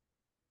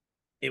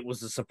it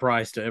was a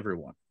surprise to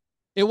everyone.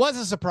 It was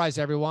a surprise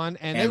to everyone,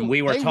 and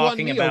we were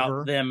talking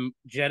about them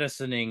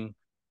jettisoning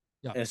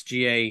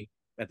SGA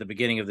at the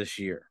beginning of this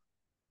year.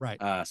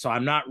 Right. So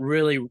I'm not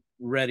really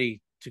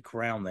ready to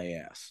crown the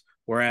ass.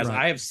 Whereas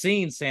I have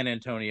seen San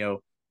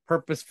Antonio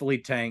purposefully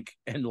tank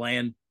and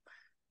land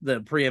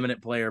the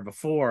preeminent player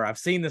before. I've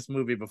seen this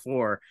movie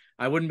before.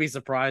 I wouldn't be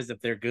surprised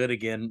if they're good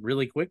again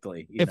really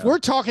quickly. If we're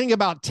talking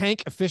about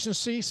tank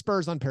efficiency,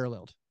 Spurs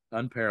unparalleled.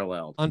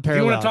 Unparalleled. If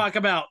you want to talk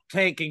about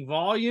tanking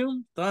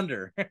volume,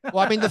 Thunder. Well,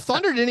 I mean, the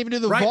Thunder didn't even do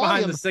the volume.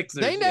 Behind the Sixers.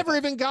 They never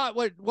even got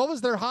what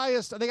was their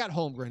highest? They got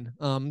Holmgren.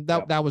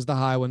 That was the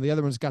high one. The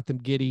other ones got them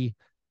giddy.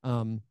 They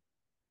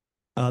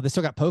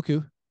still got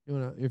Poku.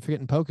 You're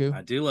forgetting Poku.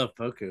 I do love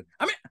Poku.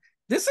 I mean,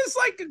 this is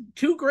like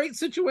two great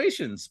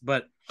situations,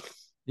 but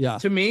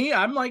to me,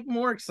 I'm like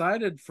more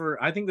excited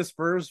I think the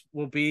Spurs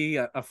will be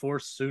a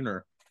force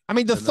sooner. I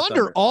mean, the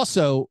Thunder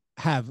also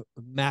have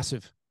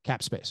massive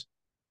cap space.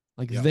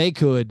 They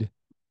could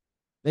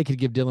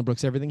give Dylan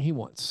Brooks everything he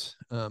wants.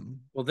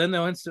 Well, then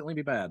they'll instantly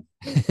be bad.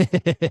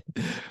 You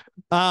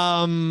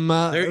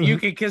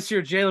can kiss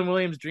your Jalen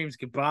Williams dreams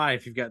goodbye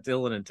if you've got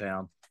Dylan in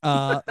town.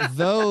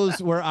 Those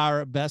were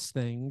our best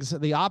things.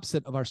 The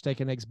opposite of our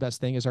steak and eggs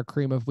best thing is our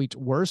cream of wheat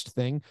worst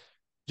thing.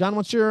 John,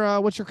 what's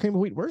your cream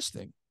of wheat worst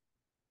thing?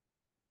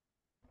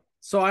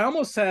 So I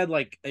almost had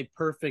like a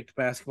perfect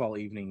basketball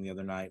evening the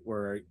other night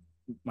where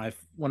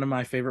one of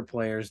my favorite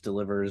players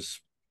delivers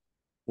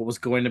what was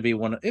going to be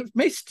it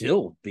may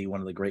still be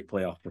one of the great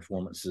playoff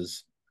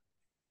performances.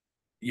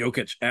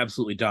 Jokic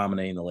absolutely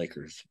dominating the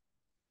Lakers,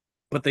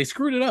 but they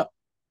screwed it up.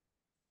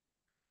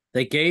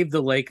 They gave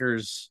the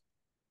Lakers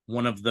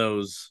one of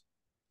those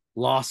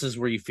losses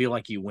where you feel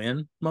like you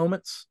win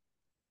moments.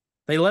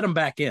 They let them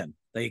back in.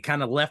 They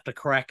kind of left a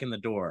crack in the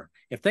door.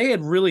 If they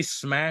had really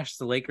smashed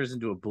the Lakers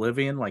into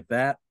oblivion like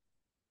that,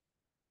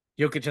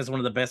 Jokic has one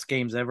of the best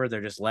games ever.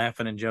 They're just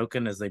laughing and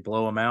joking as they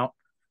blow him out.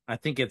 I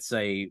think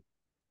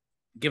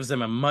gives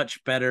them a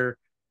much better,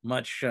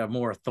 much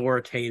more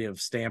authoritative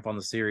stamp on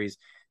the series.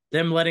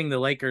 Them letting the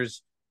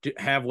Lakers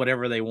have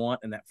whatever they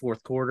want in that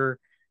fourth quarter.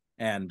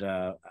 And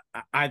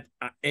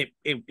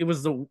it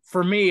was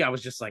for me, I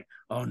was just like,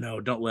 oh no,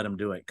 don't let them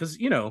do it. Cause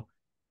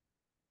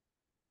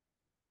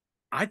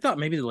I thought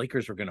maybe the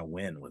Lakers were going to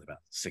win with about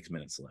 6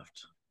 minutes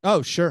left.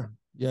 Oh, sure.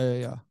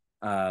 Yeah.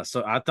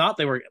 So I thought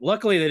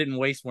luckily they didn't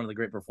waste one of the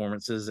great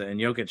performances, and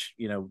Jokic,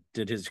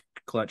 did his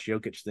clutch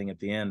Jokic thing at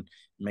the end,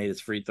 made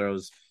his free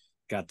throws,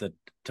 got the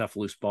tough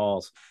loose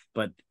balls.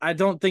 But I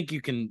don't think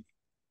you can,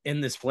 in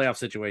this playoff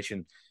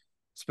situation,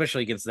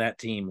 especially against that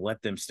team,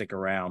 let them stick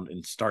around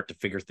and start to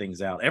figure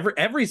things out.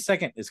 Every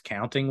second is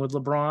counting with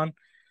LeBron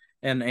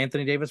and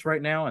Anthony Davis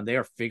right now, and they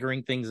are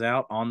figuring things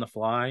out on the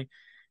fly.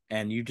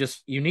 And you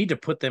need to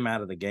put them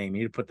out of the game.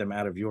 You need to put them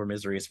out of your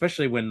misery,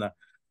 especially when the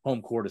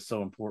home court is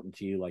so important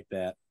to you like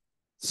that.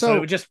 So it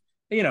would just,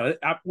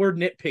 we're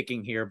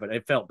nitpicking here, but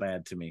it felt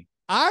bad to me.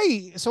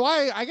 I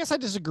guess I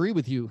disagree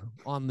with you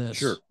on this.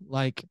 Sure.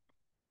 Like,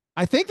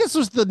 I think this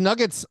was the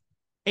Nuggets'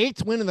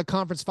 8th win in the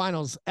conference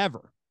finals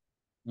ever.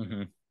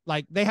 Mm-hmm.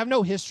 Like, they have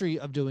no history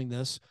of doing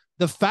this.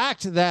 The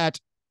fact that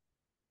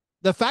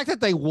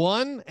they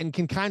won and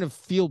can kind of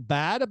feel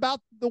bad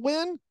about the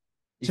win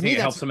To me, it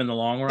helps them in the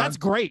long run. That's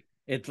great.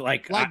 It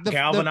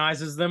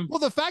galvanizes them. Well,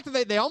 the fact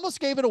that they almost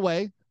gave it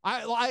away.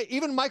 I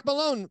even Mike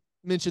Malone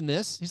mentioned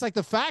this. He's like,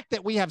 the fact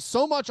that we have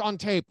so much on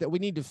tape that we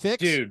need to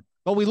fix, dude.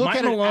 But we look Mike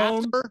at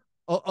Malone, it after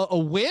a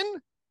win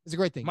is a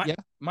great thing.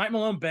 Mike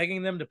Malone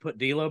begging them to put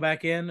D'Lo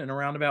back in a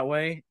roundabout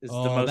way is the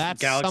most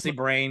galaxy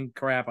brain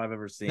crap I've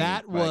ever seen.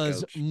 That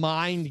was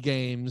mind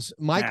games.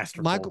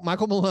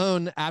 Michael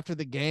Malone after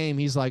the game,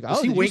 he's like,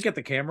 "Oh, he wink at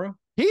the camera."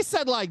 He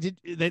said, like,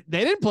 they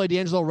didn't play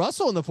D'Angelo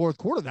Russell in the fourth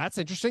quarter. That's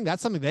interesting.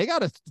 That's something they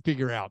got to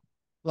figure out.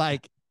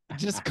 Like,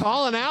 just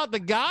calling out the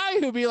guy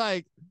who'd be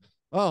like,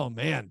 oh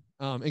man,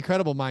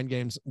 incredible mind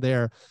games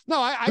there.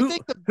 No, I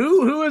think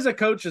who as a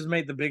coach has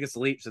made the biggest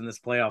leaps in this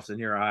playoffs in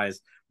your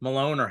eyes,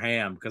 Malone or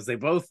Ham? Because they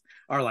both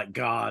are like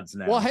gods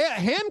now. Well,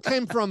 Ham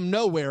came from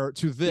nowhere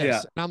to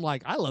this, and I'm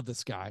like, I love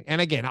this guy. And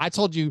again, I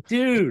told you,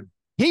 dude,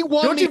 he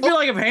won. Don't you feel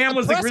like if Ham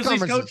was the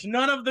Grizzlies coach,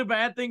 none of the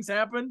bad things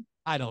happened?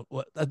 I don't.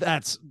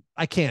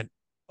 I can't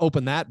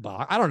open that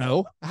box. I don't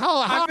know how.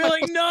 I feel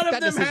like none of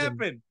them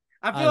happened.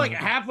 I feel like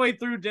halfway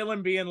through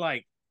Dylan being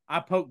like, I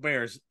poke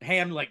bears,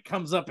 Ham like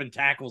comes up and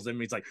tackles him.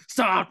 He's like,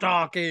 stop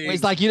talking.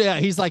 He's like,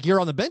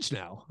 you're on the bench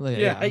now.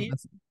 Yeah.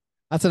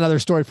 That's another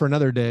story for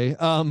another day.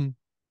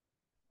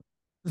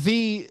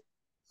 The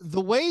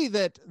way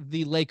that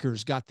the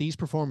Lakers got these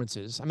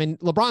performances, I mean,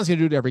 LeBron's going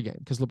to do it every game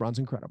because LeBron's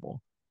incredible.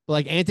 But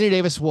like Anthony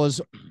Davis was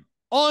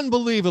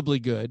unbelievably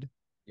good.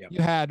 Yep.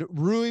 You had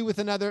Rui with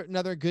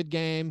another good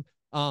game.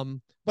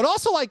 But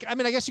also, like, I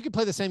mean, I guess you could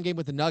play the same game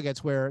with the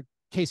Nuggets where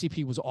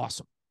KCP was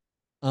awesome.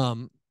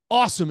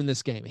 Awesome in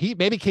this game.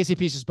 Maybe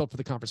KCP's just built for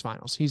the conference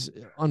finals. He's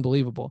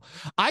unbelievable.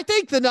 I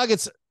think the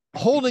Nuggets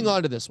holding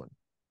on to this one,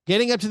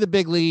 getting up to the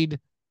big lead,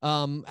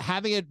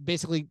 having it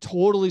basically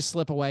totally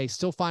slip away,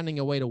 still finding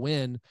a way to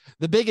win.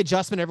 The big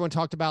adjustment everyone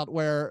talked about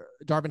where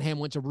Darvin Ham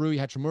went to Rui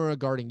Hachimura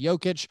guarding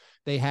Jokic.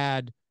 They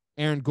had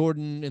Aaron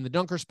Gordon in the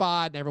dunker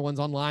spot, and everyone's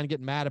online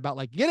getting mad about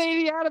like, get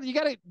 80 out of it. You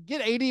got to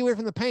get 80 away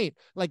from the paint.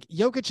 Like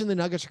Jokic and the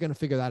Nuggets are going to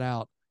figure that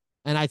out.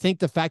 And I think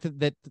the fact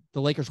that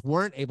the Lakers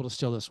weren't able to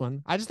steal this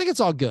one, I just think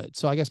it's all good.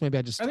 So I guess maybe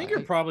I think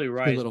you're probably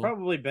right. It's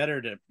probably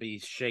better to be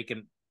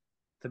shaken,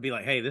 to be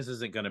like, hey, this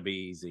isn't going to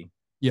be easy.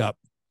 Yep.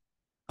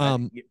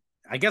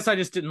 I guess I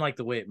just didn't like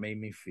the way it made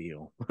me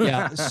feel.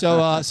 Yeah.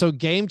 So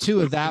game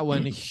 2 of that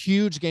one,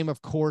 huge game,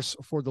 of course,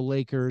 for the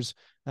Lakers.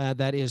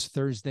 That is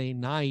Thursday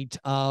night.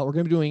 We're going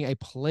to be doing a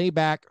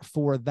playback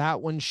for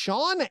that one.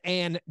 Sean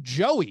and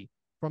Joey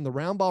from the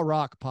Round Ball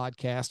Rock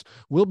podcast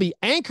will be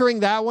anchoring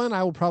that one.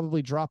 I will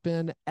probably drop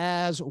in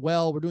as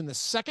well. We're doing the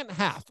second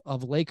half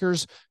of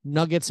Lakers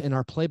Nuggets in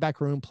our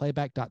playback room,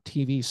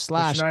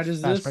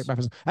 playback.tv/Fastbreak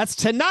Breakfast. That's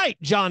tonight,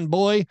 John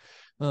Boy.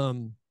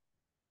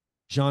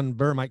 John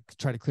Burr might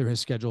try to clear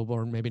his schedule,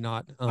 or maybe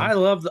not. I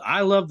love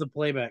the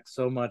playback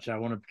so much. I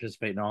want to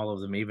participate in all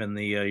of them, even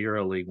the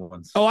EuroLeague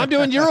ones. Oh, I'm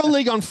doing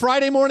EuroLeague on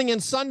Friday morning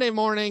and Sunday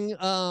morning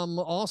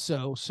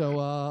also. So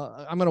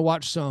I'm going to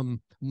watch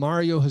some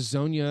Mario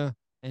Hezonja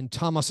and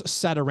Thomas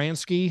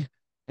Satoransky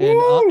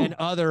and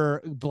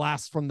other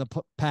blasts from the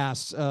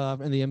past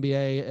in the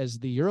NBA as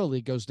the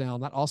EuroLeague goes down.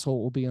 That also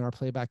will be in our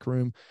playback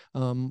room.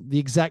 The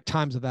exact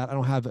times of that I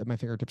don't have at my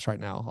fingertips right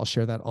now. I'll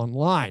share that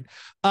online.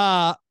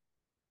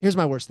 Here's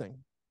my worst thing.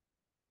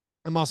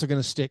 I'm also going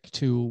to stick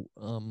to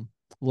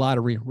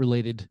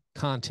lottery-related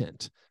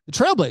content. The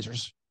Trail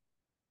Blazers,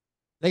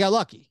 they got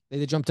lucky.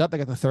 They jumped up. They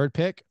got the 3rd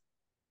pick.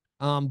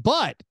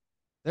 But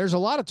there's a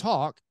lot of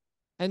talk,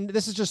 and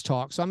this is just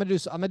talk. So I'm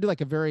gonna do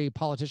like a very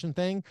politician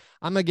thing.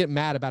 I'm gonna get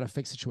mad about a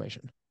fixed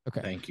situation.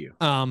 Okay. Thank you.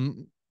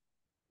 Sean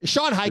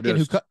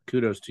Highkin,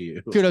 kudos to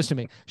you. Kudos to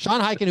me.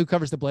 Sean Highkin, who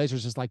covers the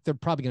Blazers, is like, they're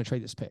probably going to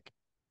trade this pick.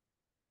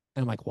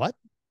 And I'm like, what?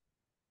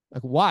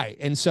 Like, why?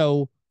 And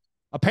so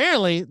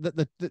apparently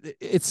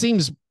it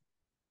seems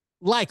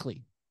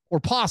likely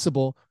or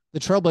possible the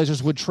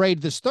Trailblazers would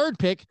trade this 3rd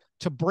pick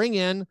to bring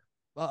in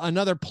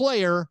another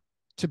player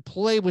to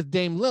play with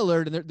Dame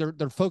Lillard. And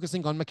they're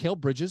focusing on Mikal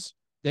Bridges.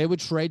 They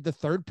would trade the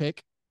 3rd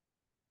pick.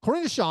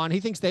 According to Sean, he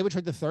thinks they would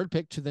trade the 3rd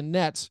pick to the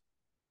Nets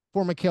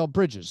for Mikal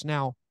Bridges.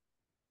 Now,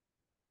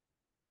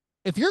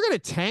 if you're going to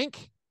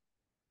tank,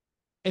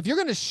 if you're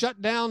going to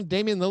shut down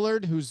Damian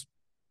Lillard, who's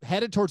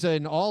headed towards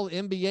an all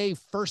NBA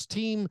first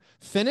team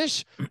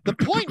finish, the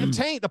point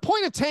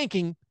of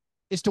tanking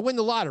is to win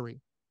the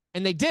lottery.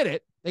 And they did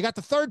it. They got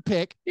the 3rd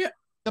pick. Yeah.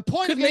 The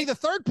point of getting the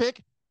 3rd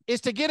pick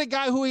is to get a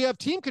guy who you have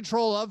team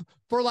control of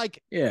for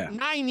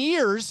 9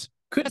 years.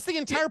 That's the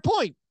entire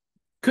point.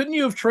 Couldn't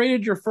you have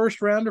traded your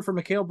 1st rounder for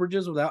Mikal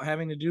Bridges without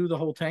having to do the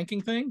whole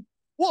tanking thing?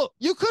 Well,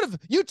 you could have.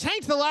 You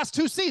tanked the last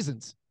 2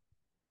 seasons.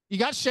 You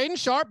got Shaedon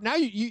Sharpe. Now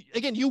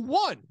you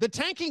won. The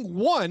tanking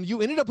won.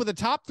 You ended up with a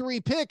top 3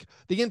 pick.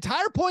 The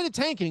entire point of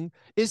tanking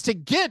is to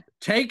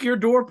take your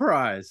door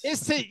prize.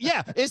 Is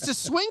to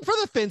swing for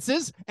the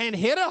fences and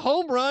hit a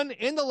home run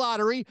in the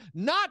lottery,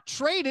 not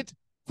trade it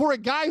for a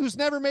guy who's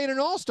never made an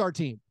all-star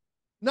team.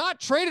 Not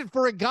trade it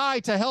for a guy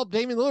to help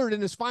Damian Lillard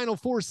in his final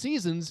 4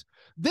 seasons.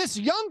 This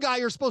young guy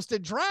you're supposed to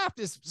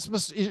draft is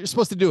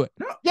supposed to do it.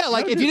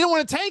 If you didn't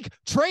want to tank,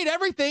 trade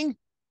everything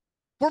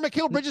for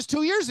Mikal Bridges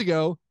 2 years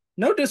ago.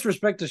 No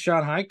disrespect to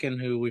Sean Hyken,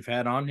 who we've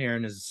had on here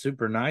and is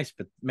super nice,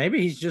 but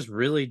maybe he's just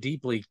really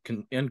deeply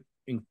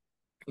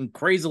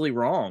crazily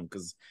wrong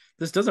because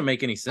this doesn't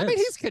make any sense. I mean,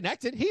 he's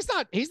connected. He's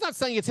not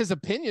saying it's his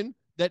opinion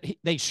that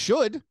they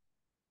should.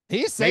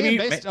 He's saying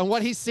based on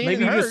what he's seen.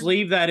 Maybe and you heard. just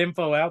leave that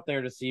info out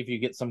there to see if you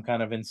get some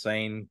kind of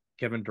insane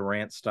Kevin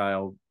Durant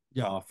style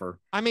offer.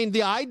 I mean,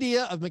 the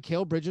idea of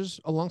Mikal Bridges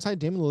alongside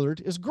Damian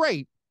Lillard is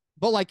great,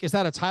 but like, is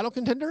that a title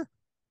contender?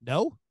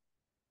 No,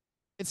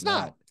 it's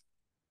not.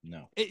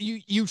 No.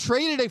 You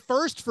traded a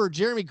first for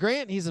Jeremy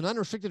Grant. He's an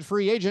unrestricted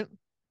free agent.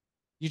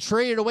 You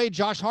traded away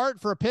Josh Hart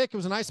for a pick. It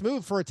was a nice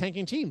move for a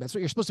tanking team. That's what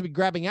you're supposed to be,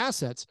 grabbing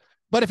assets.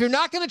 But if you're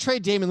not going to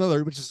trade Damian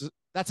Lillard,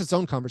 that's its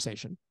own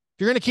conversation.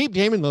 If you're going to keep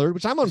Damian Lillard,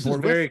 which I'm on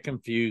board with. Very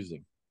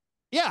confusing.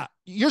 Yeah.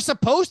 You're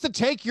supposed to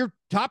take your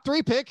top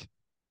 3 pick,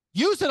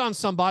 use it on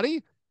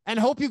somebody, and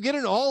hope you get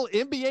an all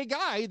NBA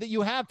guy that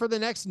you have for the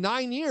next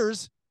 9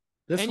 years.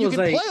 You can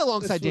play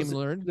alongside Damian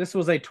Lillard. This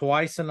was a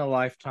twice in a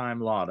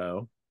lifetime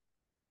lotto.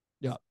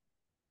 Yeah.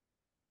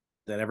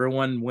 That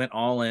everyone went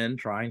all in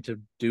trying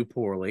to do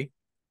poorly.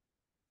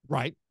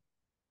 Right.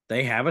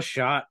 They have a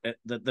shot at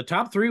the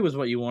top 3 was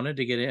what you wanted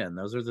to get in.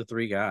 Those are the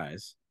 3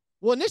 guys.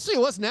 Well, initially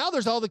it was. Now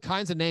there's all the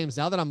kinds of names.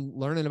 Now that I'm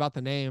learning about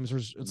the names,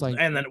 it's like,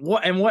 and then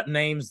what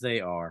names they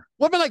are.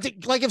 What about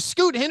like if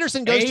Scoot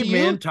Henderson goes to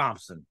you?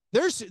 Thompson.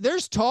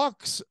 There's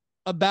talks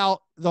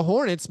about the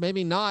Hornets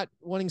maybe not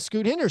wanting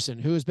Scoot Henderson,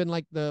 who has been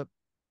like the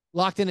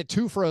locked in at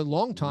 2 for a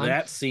long time.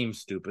 That seems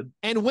stupid.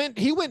 And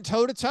he went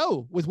toe to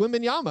toe with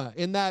Wembanyama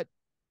in that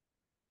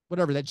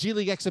G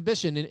League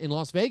exhibition in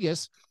Las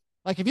Vegas.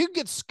 Like, if you can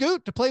get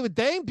Scoot to play with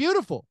Dame,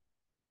 beautiful.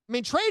 I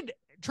mean, trade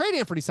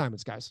Anthony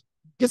Simons, guys.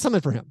 Get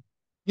something for him.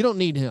 You don't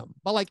need him,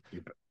 but like,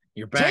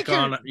 you're back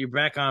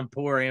on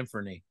poor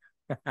Anthony.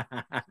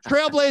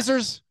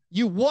 Trailblazers,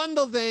 you won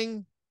the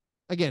thing.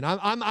 Again,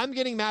 I'm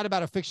getting mad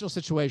about a fictional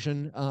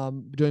situation.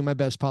 Doing my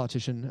best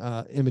politician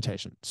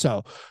imitation.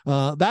 So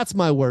that's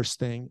my worst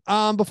thing.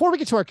 Before we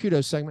get to our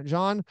kudos segment,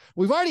 John,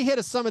 we've already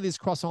hit some of these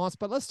croissants,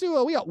 but let's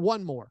do. We got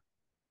one more.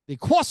 The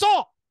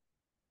croissant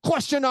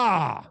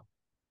questioner.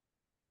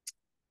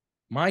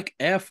 Mike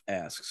F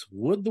asks,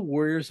 would the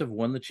Warriors have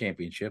won the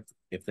championship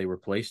if they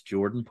replaced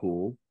Jordan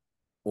Poole,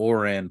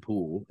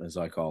 as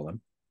I call him,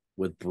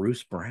 with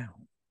Bruce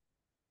Brown?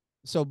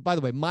 So, by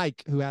the way,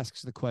 Mike, who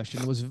asks the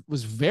question,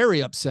 was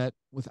very upset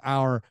with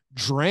our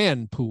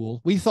Dran Poole.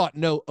 We thought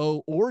no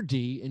O or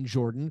D in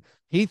Jordan.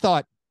 He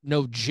thought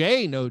no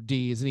J, no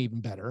D isn't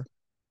even better.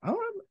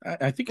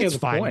 I think he has a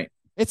point.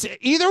 It's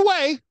either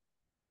way.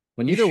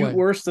 When you shoot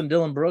worse than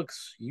Dylan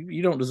Brooks,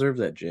 you don't deserve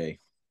that, Jay.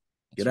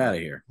 Get out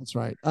of here. That's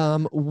right.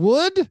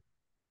 Would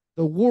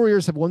the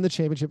Warriors have won the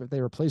championship if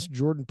they replaced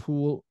Jordan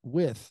Poole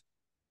with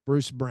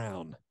Bruce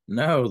Brown?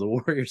 No, the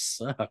Warriors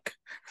suck.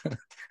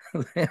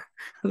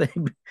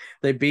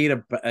 they beat a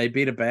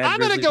bad. I'm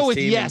gonna go with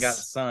team yes. And got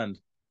sunned.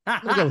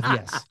 I'm gonna go with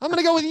yes. I'm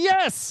gonna go with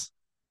yes.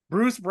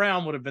 Bruce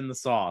Brown would have been the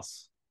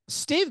sauce.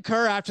 Steve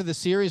Kerr after the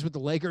series with the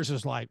Lakers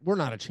was like, "We're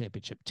not a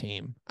championship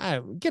team.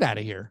 Get out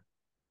of here."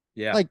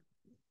 Yeah, like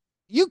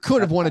you could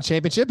have won a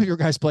championship if your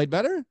guys played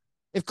better.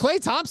 If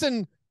Klay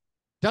Thompson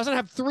doesn't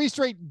have 3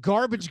 straight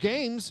garbage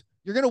games,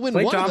 you're going to win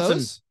one of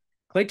those.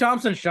 Klay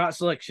Thompson's shot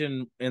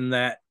selection in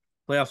that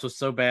playoffs was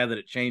so bad that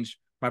it changed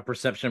my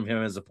perception of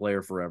him as a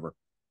player forever.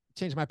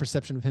 Changed my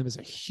perception of him as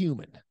a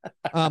human.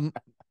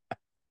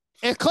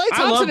 If Klay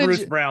Thompson, I love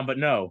Bruce Brown, but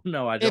no,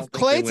 I don't. If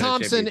Klay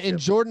Thompson and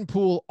Jordan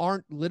Poole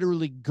aren't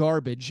literally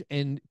garbage,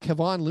 and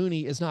Kevon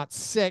Looney is not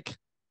sick,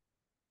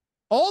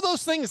 all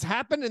those things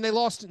happened, and they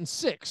lost in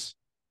 6.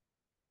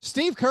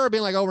 Steve Kerr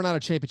being like, "Oh, we're not a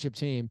championship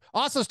team."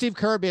 Also, Steve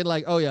Kerr being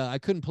like, "Oh yeah, I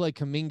couldn't play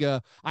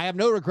Kuminga. I have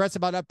no regrets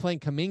about not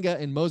playing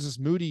Kuminga and Moses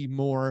Moody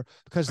more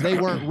because they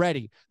weren't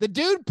ready." The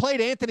dude played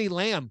Anthony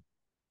Lamb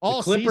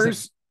all season.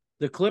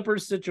 The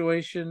Clippers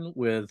situation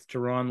with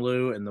Tyronn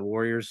Lue and the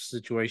Warriors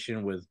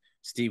situation with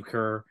Steve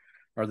Kerr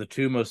are the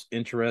 2 most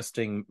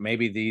interesting.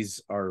 Maybe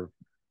these are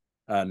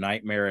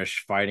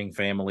nightmarish fighting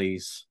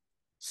families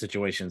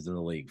situations in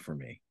the league for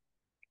me.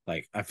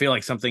 Like, I feel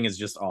like something is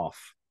just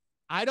off.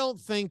 I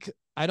don't think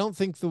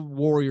the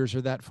Warriors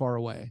are that far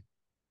away.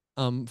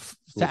 To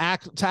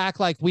act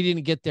like we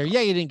didn't get there.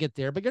 Yeah, you didn't get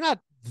there, but you're not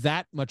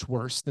that much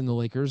worse than the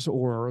Lakers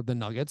or the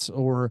Nuggets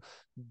or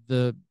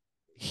the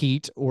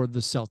Heat or the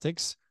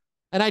Celtics.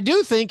 And I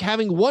do think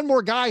having one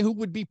more guy who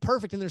would be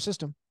perfect in their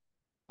system.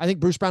 I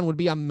think Bruce Brown would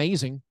be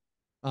amazing.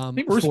 I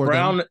think Bruce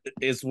Brown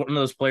is one of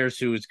those players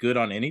who is good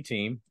on any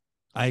team.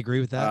 I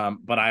agree with that.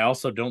 But I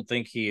also don't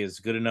think he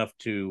is good enough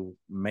to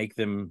make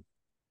them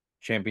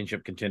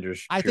championship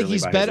contenders. I think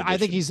he's better. I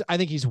think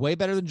he's way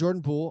better than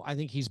Jordan Poole. I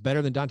think he's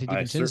better than Dante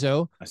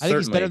DiVincenzo. I think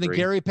he's better than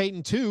Gary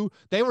Payton too.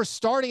 They were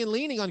starting and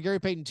leaning on Gary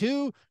Payton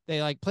too.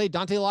 They like played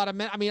Dante a lot of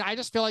minutes. I mean, I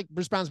just feel like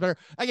Bruce Brown's better.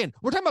 Again,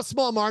 we're talking about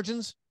small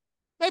margins.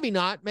 Maybe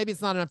not. Maybe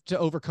it's not enough to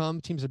overcome.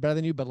 Teams are better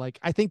than you, but like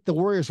I think the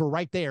Warriors were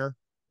right there.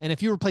 And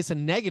if you replace a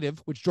negative,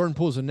 which Jordan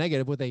Poole is a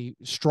negative, with a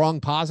strong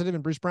positive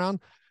in Bruce Brown,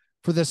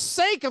 for the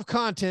sake of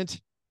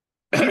content,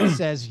 it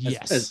says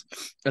yes.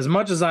 As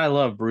much as I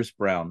love Bruce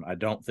Brown, I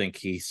don't think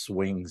he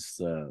swings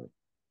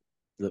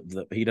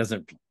he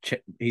doesn't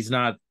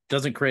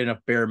doesn't create enough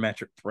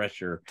barometric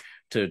pressure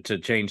to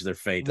change their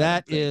fate.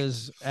 That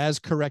is as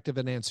correct of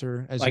an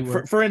answer as like you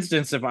were. For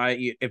instance,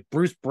 if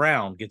Bruce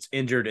Brown gets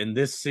injured in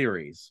this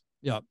series,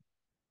 Yep,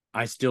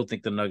 I still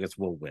think the Nuggets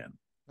will win.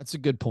 That's a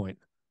good point.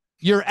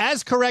 You're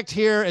as correct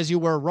here as you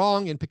were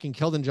wrong in picking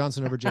Keldon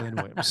Johnson over Jalen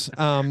Williams.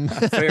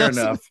 Fair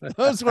enough.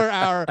 Those were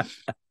our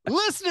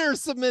listener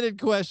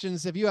submitted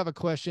questions. If you have a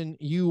question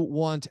you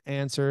want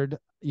answered,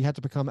 you have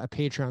to become a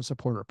Patreon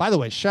supporter. By the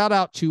way, shout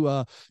out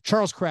to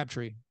Charles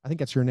Crabtree. I think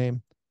that's your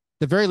name.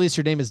 The very least,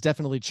 your name is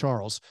definitely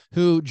Charles,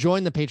 who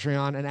joined the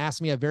Patreon and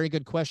asked me a very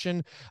good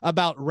question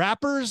about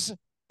rappers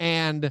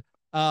and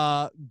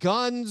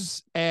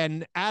guns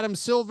and Adam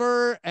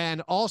Silver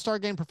and all-star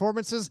game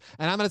performances.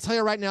 And I'm going to tell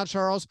you right now,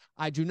 Charles,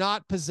 I do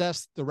not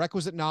possess the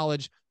requisite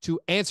knowledge to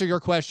answer your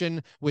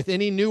question with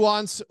any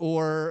nuance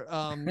or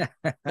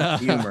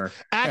humor,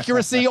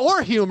 accuracy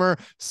or humor.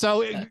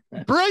 So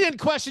brilliant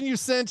question you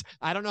sent.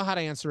 I don't know how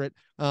to answer it.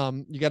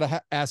 You got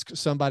to ask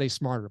somebody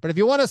smarter. But if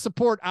you want to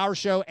support our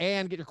show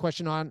and get your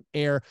question on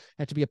air, you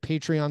have to be a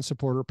Patreon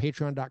supporter,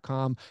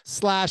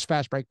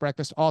 patreon.com/Fastbreak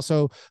Breakfast.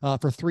 Also, for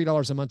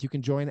 $3 a month, you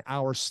can join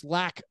our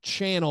Slack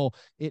channel.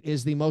 It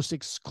is the most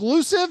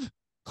exclusive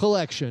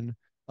collection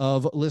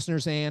of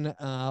listeners and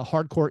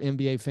hardcore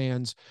NBA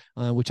fans.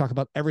 We talk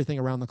about everything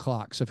around the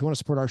clock. So if you want to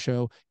support our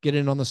show, get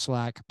in on the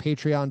Slack,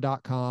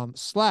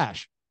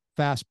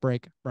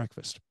 patreon.com/Fastbreak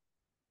Breakfast.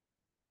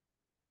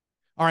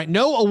 All right,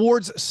 no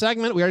awards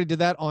segment. We already did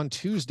that on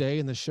Tuesday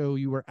in the show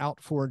you were out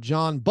for,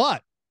 John,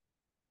 but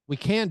we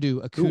can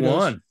do a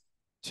kudos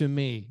to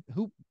me.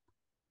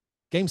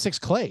 Game 6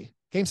 Clay.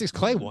 Game 6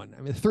 Clay won.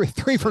 I mean,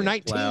 three for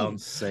 19.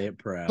 Loud, say it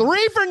proud.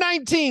 3 for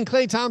 19.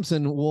 Klay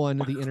Thompson won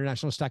the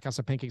International Stackhouse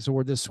of Pancakes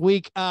Award this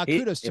week.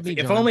 Kudos to me,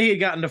 John. If only he had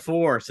gotten to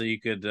 4, so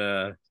you could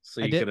have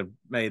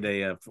made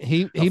a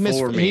he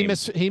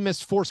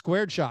missed 4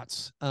 squared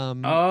shots.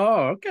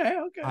 Okay.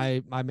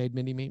 I made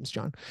many memes,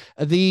 John.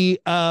 The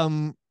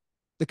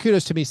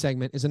kudos to me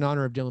segment is in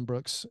honor of Dylan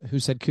Brooks, who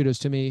said kudos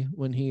to me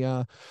when he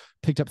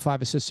picked up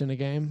 5 assists in a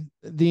game.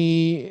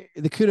 The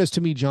kudos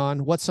to me,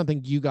 John. What's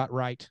something you got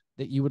right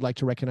that you would like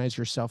to recognize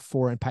yourself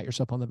for and pat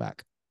yourself on the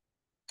back?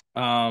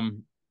 I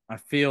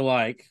feel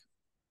like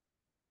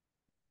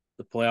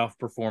the playoff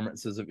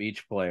performances of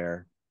each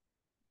player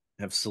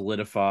have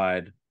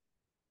solidified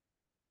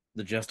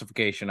the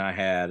justification I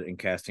had in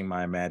casting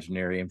my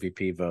imaginary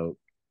MVP vote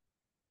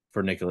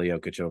for Nikola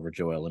Jokic over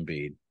Joel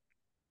Embiid.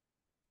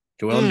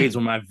 Joel Embiid's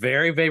one of my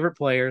very favorite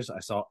players. I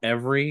saw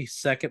every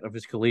second of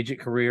his collegiate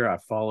career. I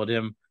followed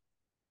him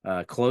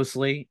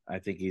closely. I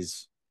think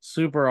he's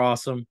super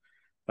awesome.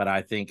 But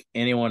I think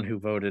anyone who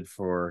voted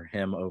for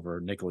him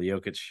over Nikola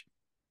Jokic,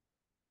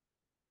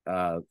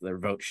 their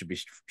vote should be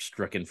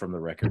stricken from the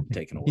record,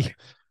 taken away.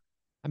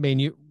 I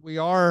mean, we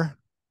are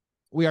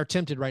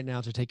tempted right now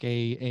to take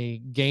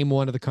a game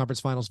 1 of the conference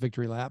finals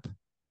victory lap.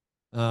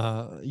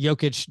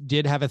 Jokic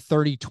did have a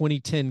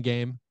 30-20-10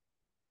 game.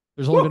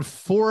 There's only been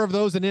 4 of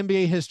those in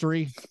NBA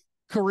history.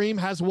 Kareem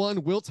has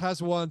 1. Wilt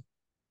has 1.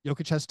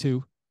 Jokic has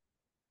 2.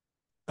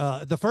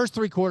 The first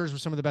 3 quarters were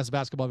some of the best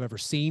basketball I've ever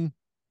seen.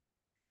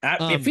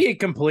 If he had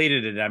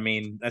completed it, I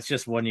mean, that's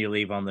just one you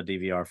leave on the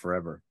DVR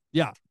forever.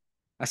 Yeah.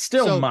 I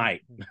still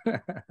might.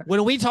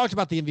 When we talked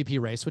about the MVP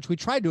race, which we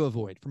tried to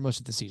avoid for most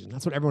of the season,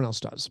 that's what everyone else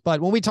does.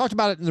 But when we talked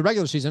about it in the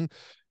regular season,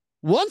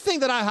 one thing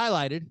that I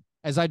highlighted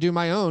as I do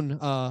my own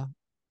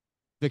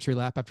victory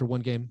lap after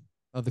 1 game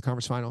of the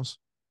conference finals,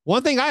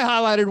 one thing I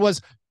highlighted was,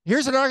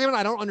 here's an argument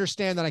I don't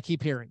understand that I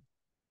keep hearing.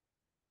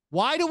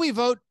 Why do we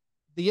vote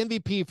the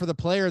MVP for the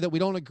player that we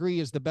don't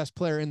agree is the best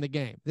player in the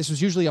game? This was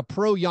usually a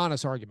pro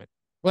Giannis argument.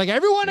 Like,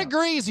 everyone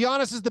agrees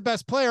Giannis is the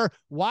best player.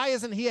 Why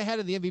isn't he ahead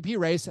of the MVP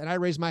race? And I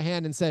raised my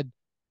hand and said,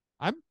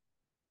 I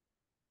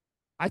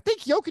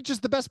think Jokic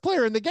is the best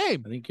player in the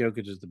game. I think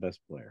Jokic is the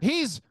best player.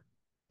 He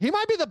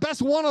might be the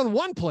best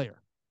one-on-one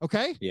player.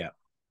 Okay. Yeah.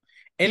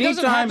 He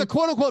doesn't have the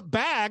quote unquote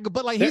bag,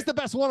 but he's the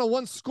best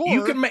one-on-one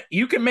scorer.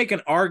 You can make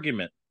an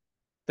argument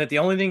that the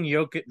only thing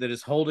that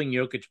is holding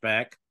Jokic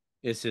back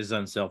is his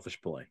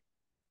unselfish play.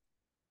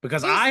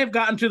 Because I have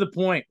gotten to the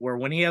point where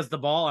when he has the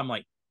ball, I'm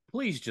like,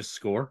 please just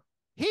score.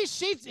 He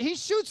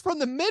shoots from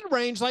the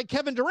mid-range like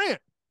Kevin Durant.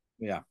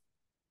 Yeah.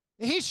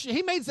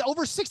 He made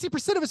over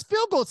 60% of his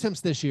field goal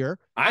attempts this year.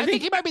 I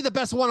think he might be the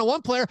best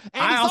one-on-one player,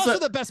 and he's also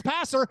the best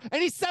passer,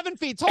 and he's 7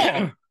 feet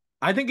tall.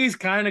 I think he's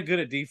kind of good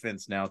at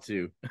defense now,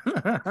 too.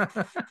 I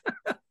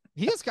think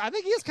he is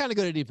kind of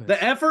good at defense.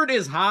 The effort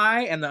is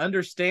high, and the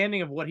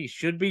understanding of what he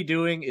should be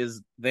doing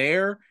is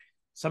there.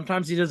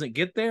 Sometimes he doesn't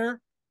get there,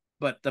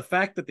 but the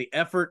fact that the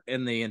effort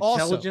and the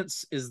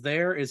intelligence is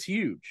there is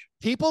huge.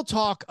 People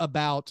talk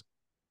about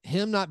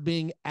him not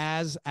being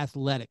as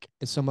athletic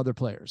as some other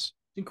players.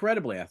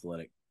 Incredibly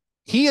athletic.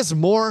 He is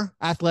more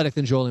athletic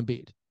than Joel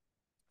Embiid.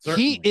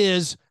 Certainly. He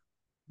is,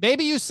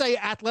 maybe you say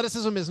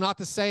athleticism is not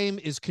the same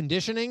as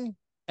conditioning,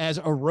 as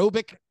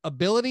aerobic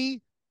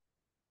ability,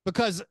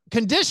 because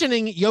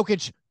conditioning,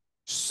 Jokic,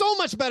 so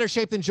much better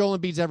shape than Joel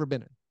Embiid's ever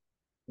been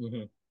in.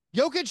 Mm-hmm.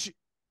 Jokic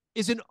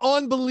is in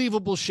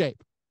unbelievable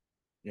shape.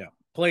 Yeah.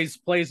 Plays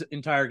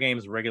entire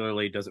games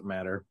regularly. Doesn't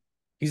matter.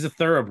 He's a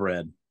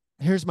thoroughbred.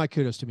 Here's my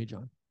kudos to me,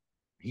 John.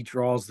 He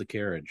draws the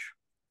carriage.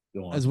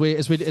 Go on. As we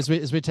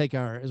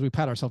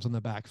pat ourselves on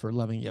the back for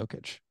loving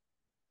Jokic.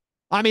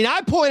 I mean,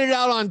 I pointed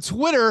out on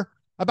Twitter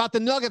about the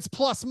Nuggets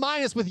plus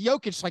minus with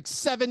Jokic like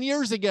 7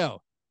 years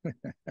ago.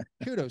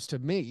 Kudos to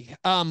me.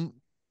 I'm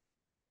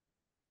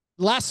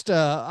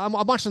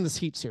watching this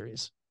Heat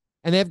series,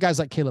 and they have guys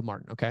like Caleb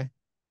Martin, okay?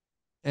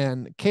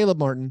 And Caleb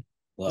Martin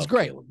is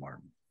great. Caleb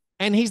Martin.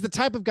 And he's the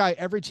type of guy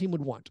every team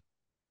would want.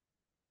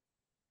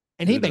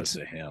 And he makes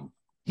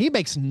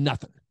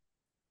nothing.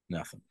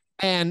 Nothing.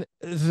 And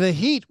the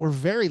Heat were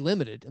very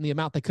limited in the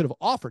amount they could have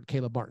offered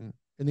Caleb Martin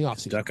in the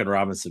offseason. Duncan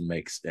Robinson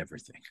makes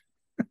everything.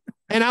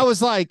 And I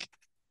was like,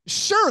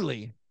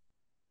 surely,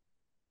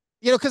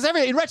 because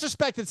in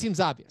retrospect, it seems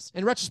obvious.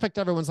 In retrospect,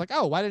 everyone's like,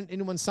 oh, why didn't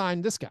anyone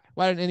sign this guy?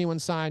 Why didn't anyone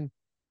sign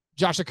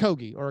Josh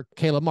Okogie or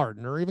Caleb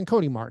Martin or even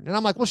Cody Martin? And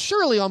I'm like, well,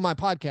 surely on my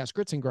podcast,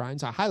 Grits and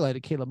Grinds, I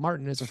highlighted Caleb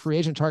Martin as a free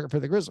agent target for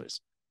the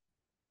Grizzlies.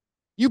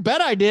 You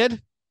bet I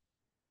did.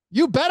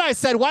 You bet I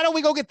said, why don't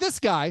we go get this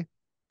guy?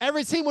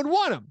 Every team would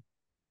want him.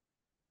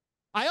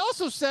 I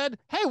also said,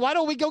 hey, why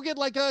don't we go get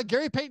like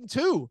Gary Payton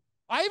too?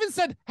 I even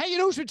said, hey, you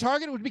know who should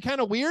target? It would be kind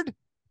of weird.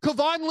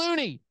 Kevon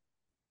Looney.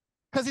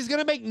 Because he's going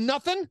to make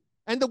nothing,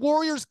 and the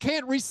Warriors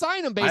can't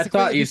re-sign him, basically.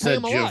 I thought you said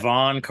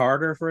Javon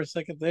Carter for a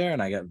second there,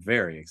 and I got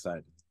very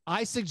excited.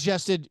 I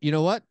suggested, you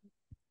know what?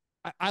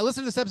 I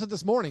listened to this episode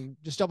this morning,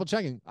 just double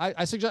checking.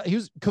 I suggest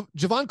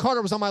Javon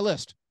Carter was on my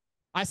list.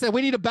 I said,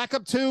 we need a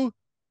backup too.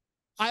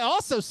 I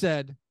also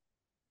said,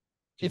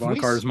 Javon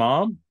Carter's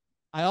mom?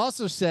 I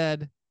also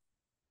said,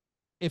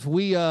 if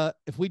we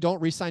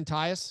don't re-sign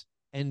Tyus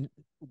and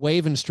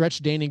waive and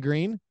stretch Danny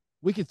Green,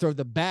 we could throw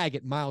the bag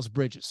at Miles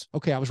Bridges.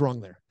 Okay, I was wrong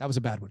there. That was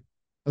a bad one.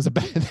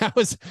 That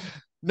was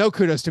no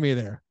kudos to me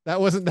there. That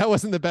wasn't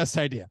the best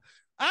idea.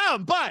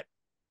 But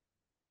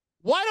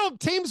why don't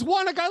teams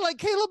want a guy like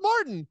Caleb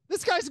Martin?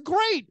 This guy's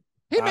great.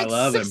 He makes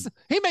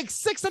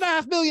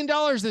 $6.5 million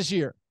this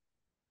year.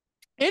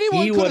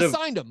 Anyone could have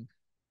signed him.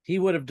 He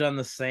would have done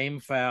the same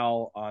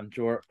foul on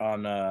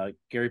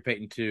Gary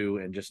Payton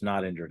too, and just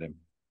not injured him.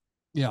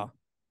 Yeah.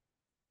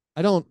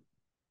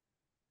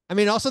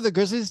 Also the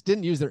Grizzlies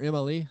didn't use their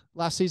MLE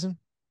last season.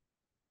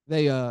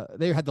 They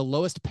had the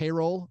lowest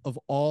payroll of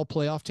all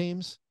playoff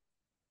teams.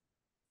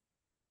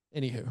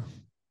 Anywho,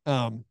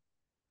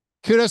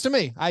 kudos to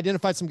me. I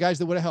identified some guys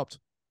that would have helped.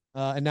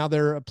 And now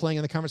they're playing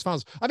in the conference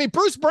finals. I mean,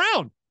 Bruce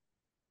Brown.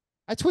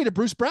 I tweeted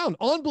Bruce Brown,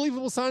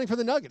 unbelievable signing for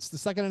the Nuggets the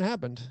second it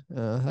happened.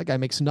 That guy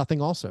makes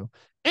nothing also.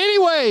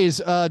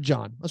 Anyways,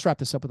 John, let's wrap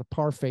this up with a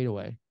par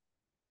fadeaway.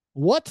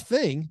 What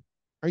thing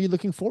are you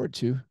looking forward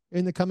to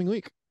in the coming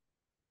week?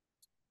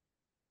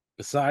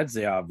 Besides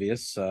the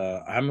obvious,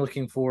 I'm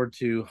looking forward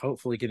to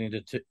hopefully getting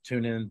to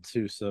tune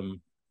into some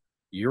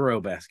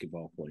Euro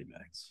basketball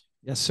playbacks.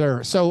 Yes,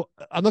 sir. So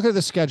I'm looking at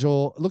the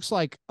schedule. It looks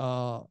like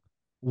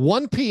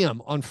 1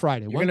 p.m. on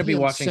Friday. You're going to be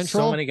watching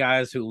Central. So many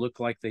guys who look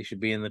like they should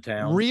be in the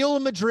town. Real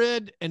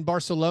Madrid and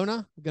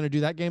Barcelona. We're going to do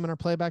that game in our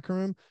playback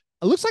room.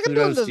 It looks like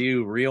Kudos to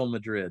you, Real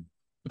Madrid.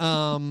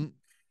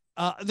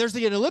 There's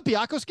the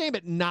Olympiacos game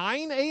at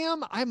 9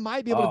 a.m. I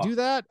might be able to do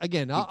that.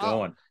 Again,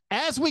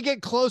 as we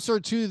get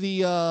closer to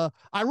the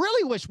I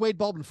really wish Wade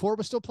Baldwin Ford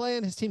was still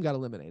playing. His team got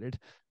eliminated.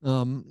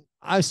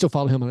 I still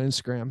follow him on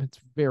Instagram. It's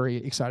very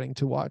exciting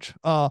to watch.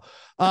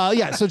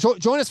 Yeah. So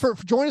join us for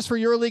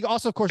EuroLeague.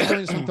 Also, of course,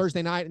 join us on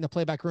Thursday night in the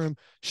playback room.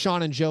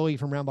 Sean and Joey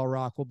from Roundball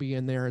Rock will be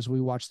in there as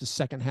we watch the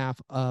second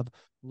half of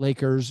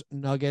Lakers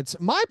Nuggets.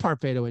 My par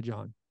fadeaway,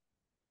 John.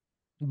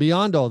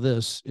 Beyond all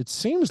this, it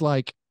seems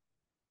like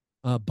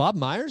Bob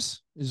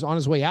Myers is on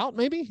his way out,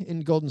 maybe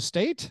in Golden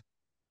State.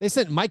 They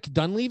sent Mike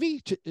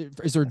Dunleavy.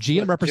 Is there a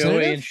GM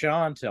representative? Joey and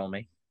Sean tell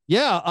me.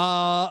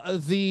 Yeah.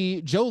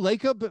 The Joe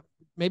Lacob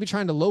maybe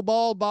trying to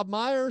lowball Bob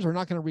Myers or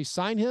not going to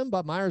re-sign him.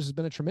 Bob Myers has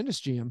been a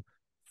tremendous GM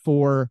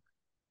for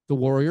the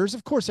Warriors.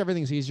 Of course,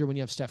 everything's easier when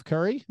you have Steph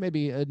Curry.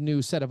 Maybe a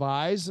new set of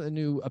eyes, a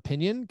new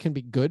opinion can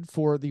be good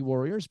for the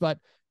Warriors, but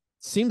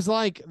seems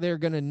like they're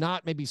going to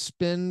not maybe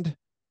spend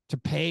to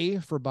pay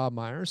for Bob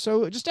Myers.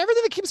 So just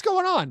everything that keeps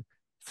going on.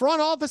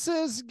 Front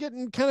offices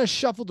getting kind of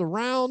shuffled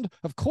around.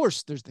 Of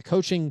course, there's the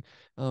coaching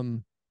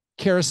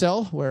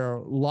carousel where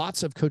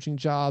lots of coaching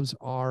jobs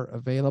are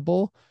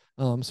available.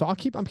 So I'm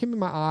keeping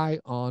my eye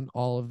on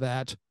all of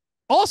that.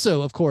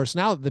 Also, of course,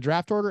 now that the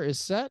draft order is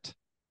set,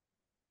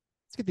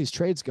 let's get these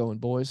trades going,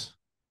 boys.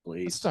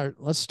 Please.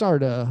 Let's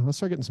start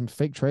getting some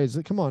fake trades.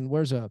 Come on,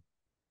 where's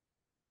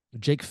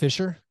Jake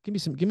Fisher? Give me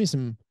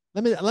some.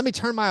 Let me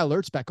turn my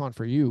alerts back on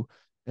for you.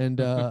 And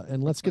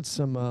let's get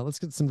some of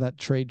that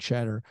trade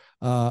chatter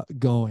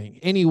going.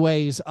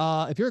 Anyways,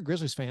 if you're a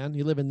Grizzlies fan,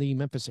 you live in the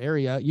Memphis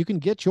area, you can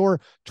get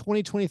your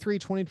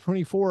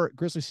 2023-2024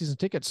 Grizzlies season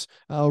tickets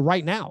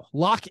right now.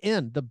 Lock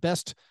in the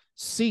best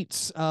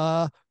seats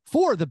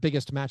for the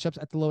biggest matchups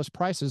at the lowest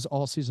prices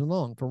all season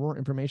long. For more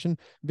information,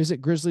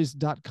 visit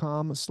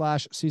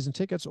grizzlies.com/season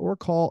tickets or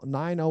call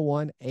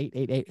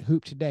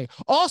 901-888-HOOP today.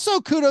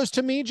 Also, kudos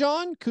to me,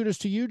 John. Kudos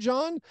to you,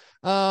 John.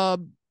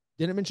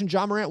 Didn't mention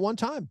John Morant one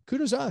time.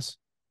 Kudos to us.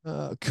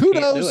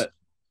 Kudos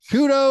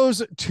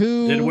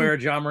to Did wear a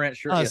John Morant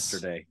shirt us.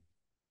 yesterday.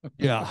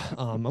 Yeah.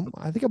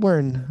 I think I'm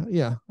wearing,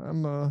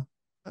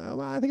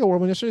 I think I wore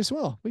one yesterday as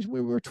well.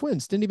 We were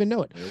twins. Didn't even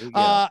know it.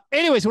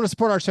 Anyways, you want to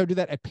support our show, do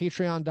that at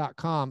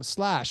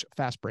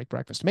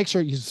patreon.com/fastbreakbreakfast. Make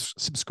sure you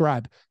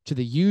subscribe to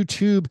the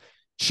YouTube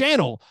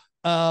channel.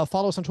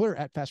 Follow us on Twitter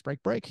at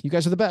fastbreakbreak. You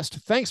guys are the best.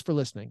 Thanks for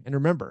listening. And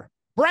remember,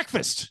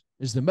 breakfast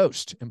is the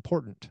most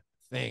important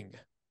thing.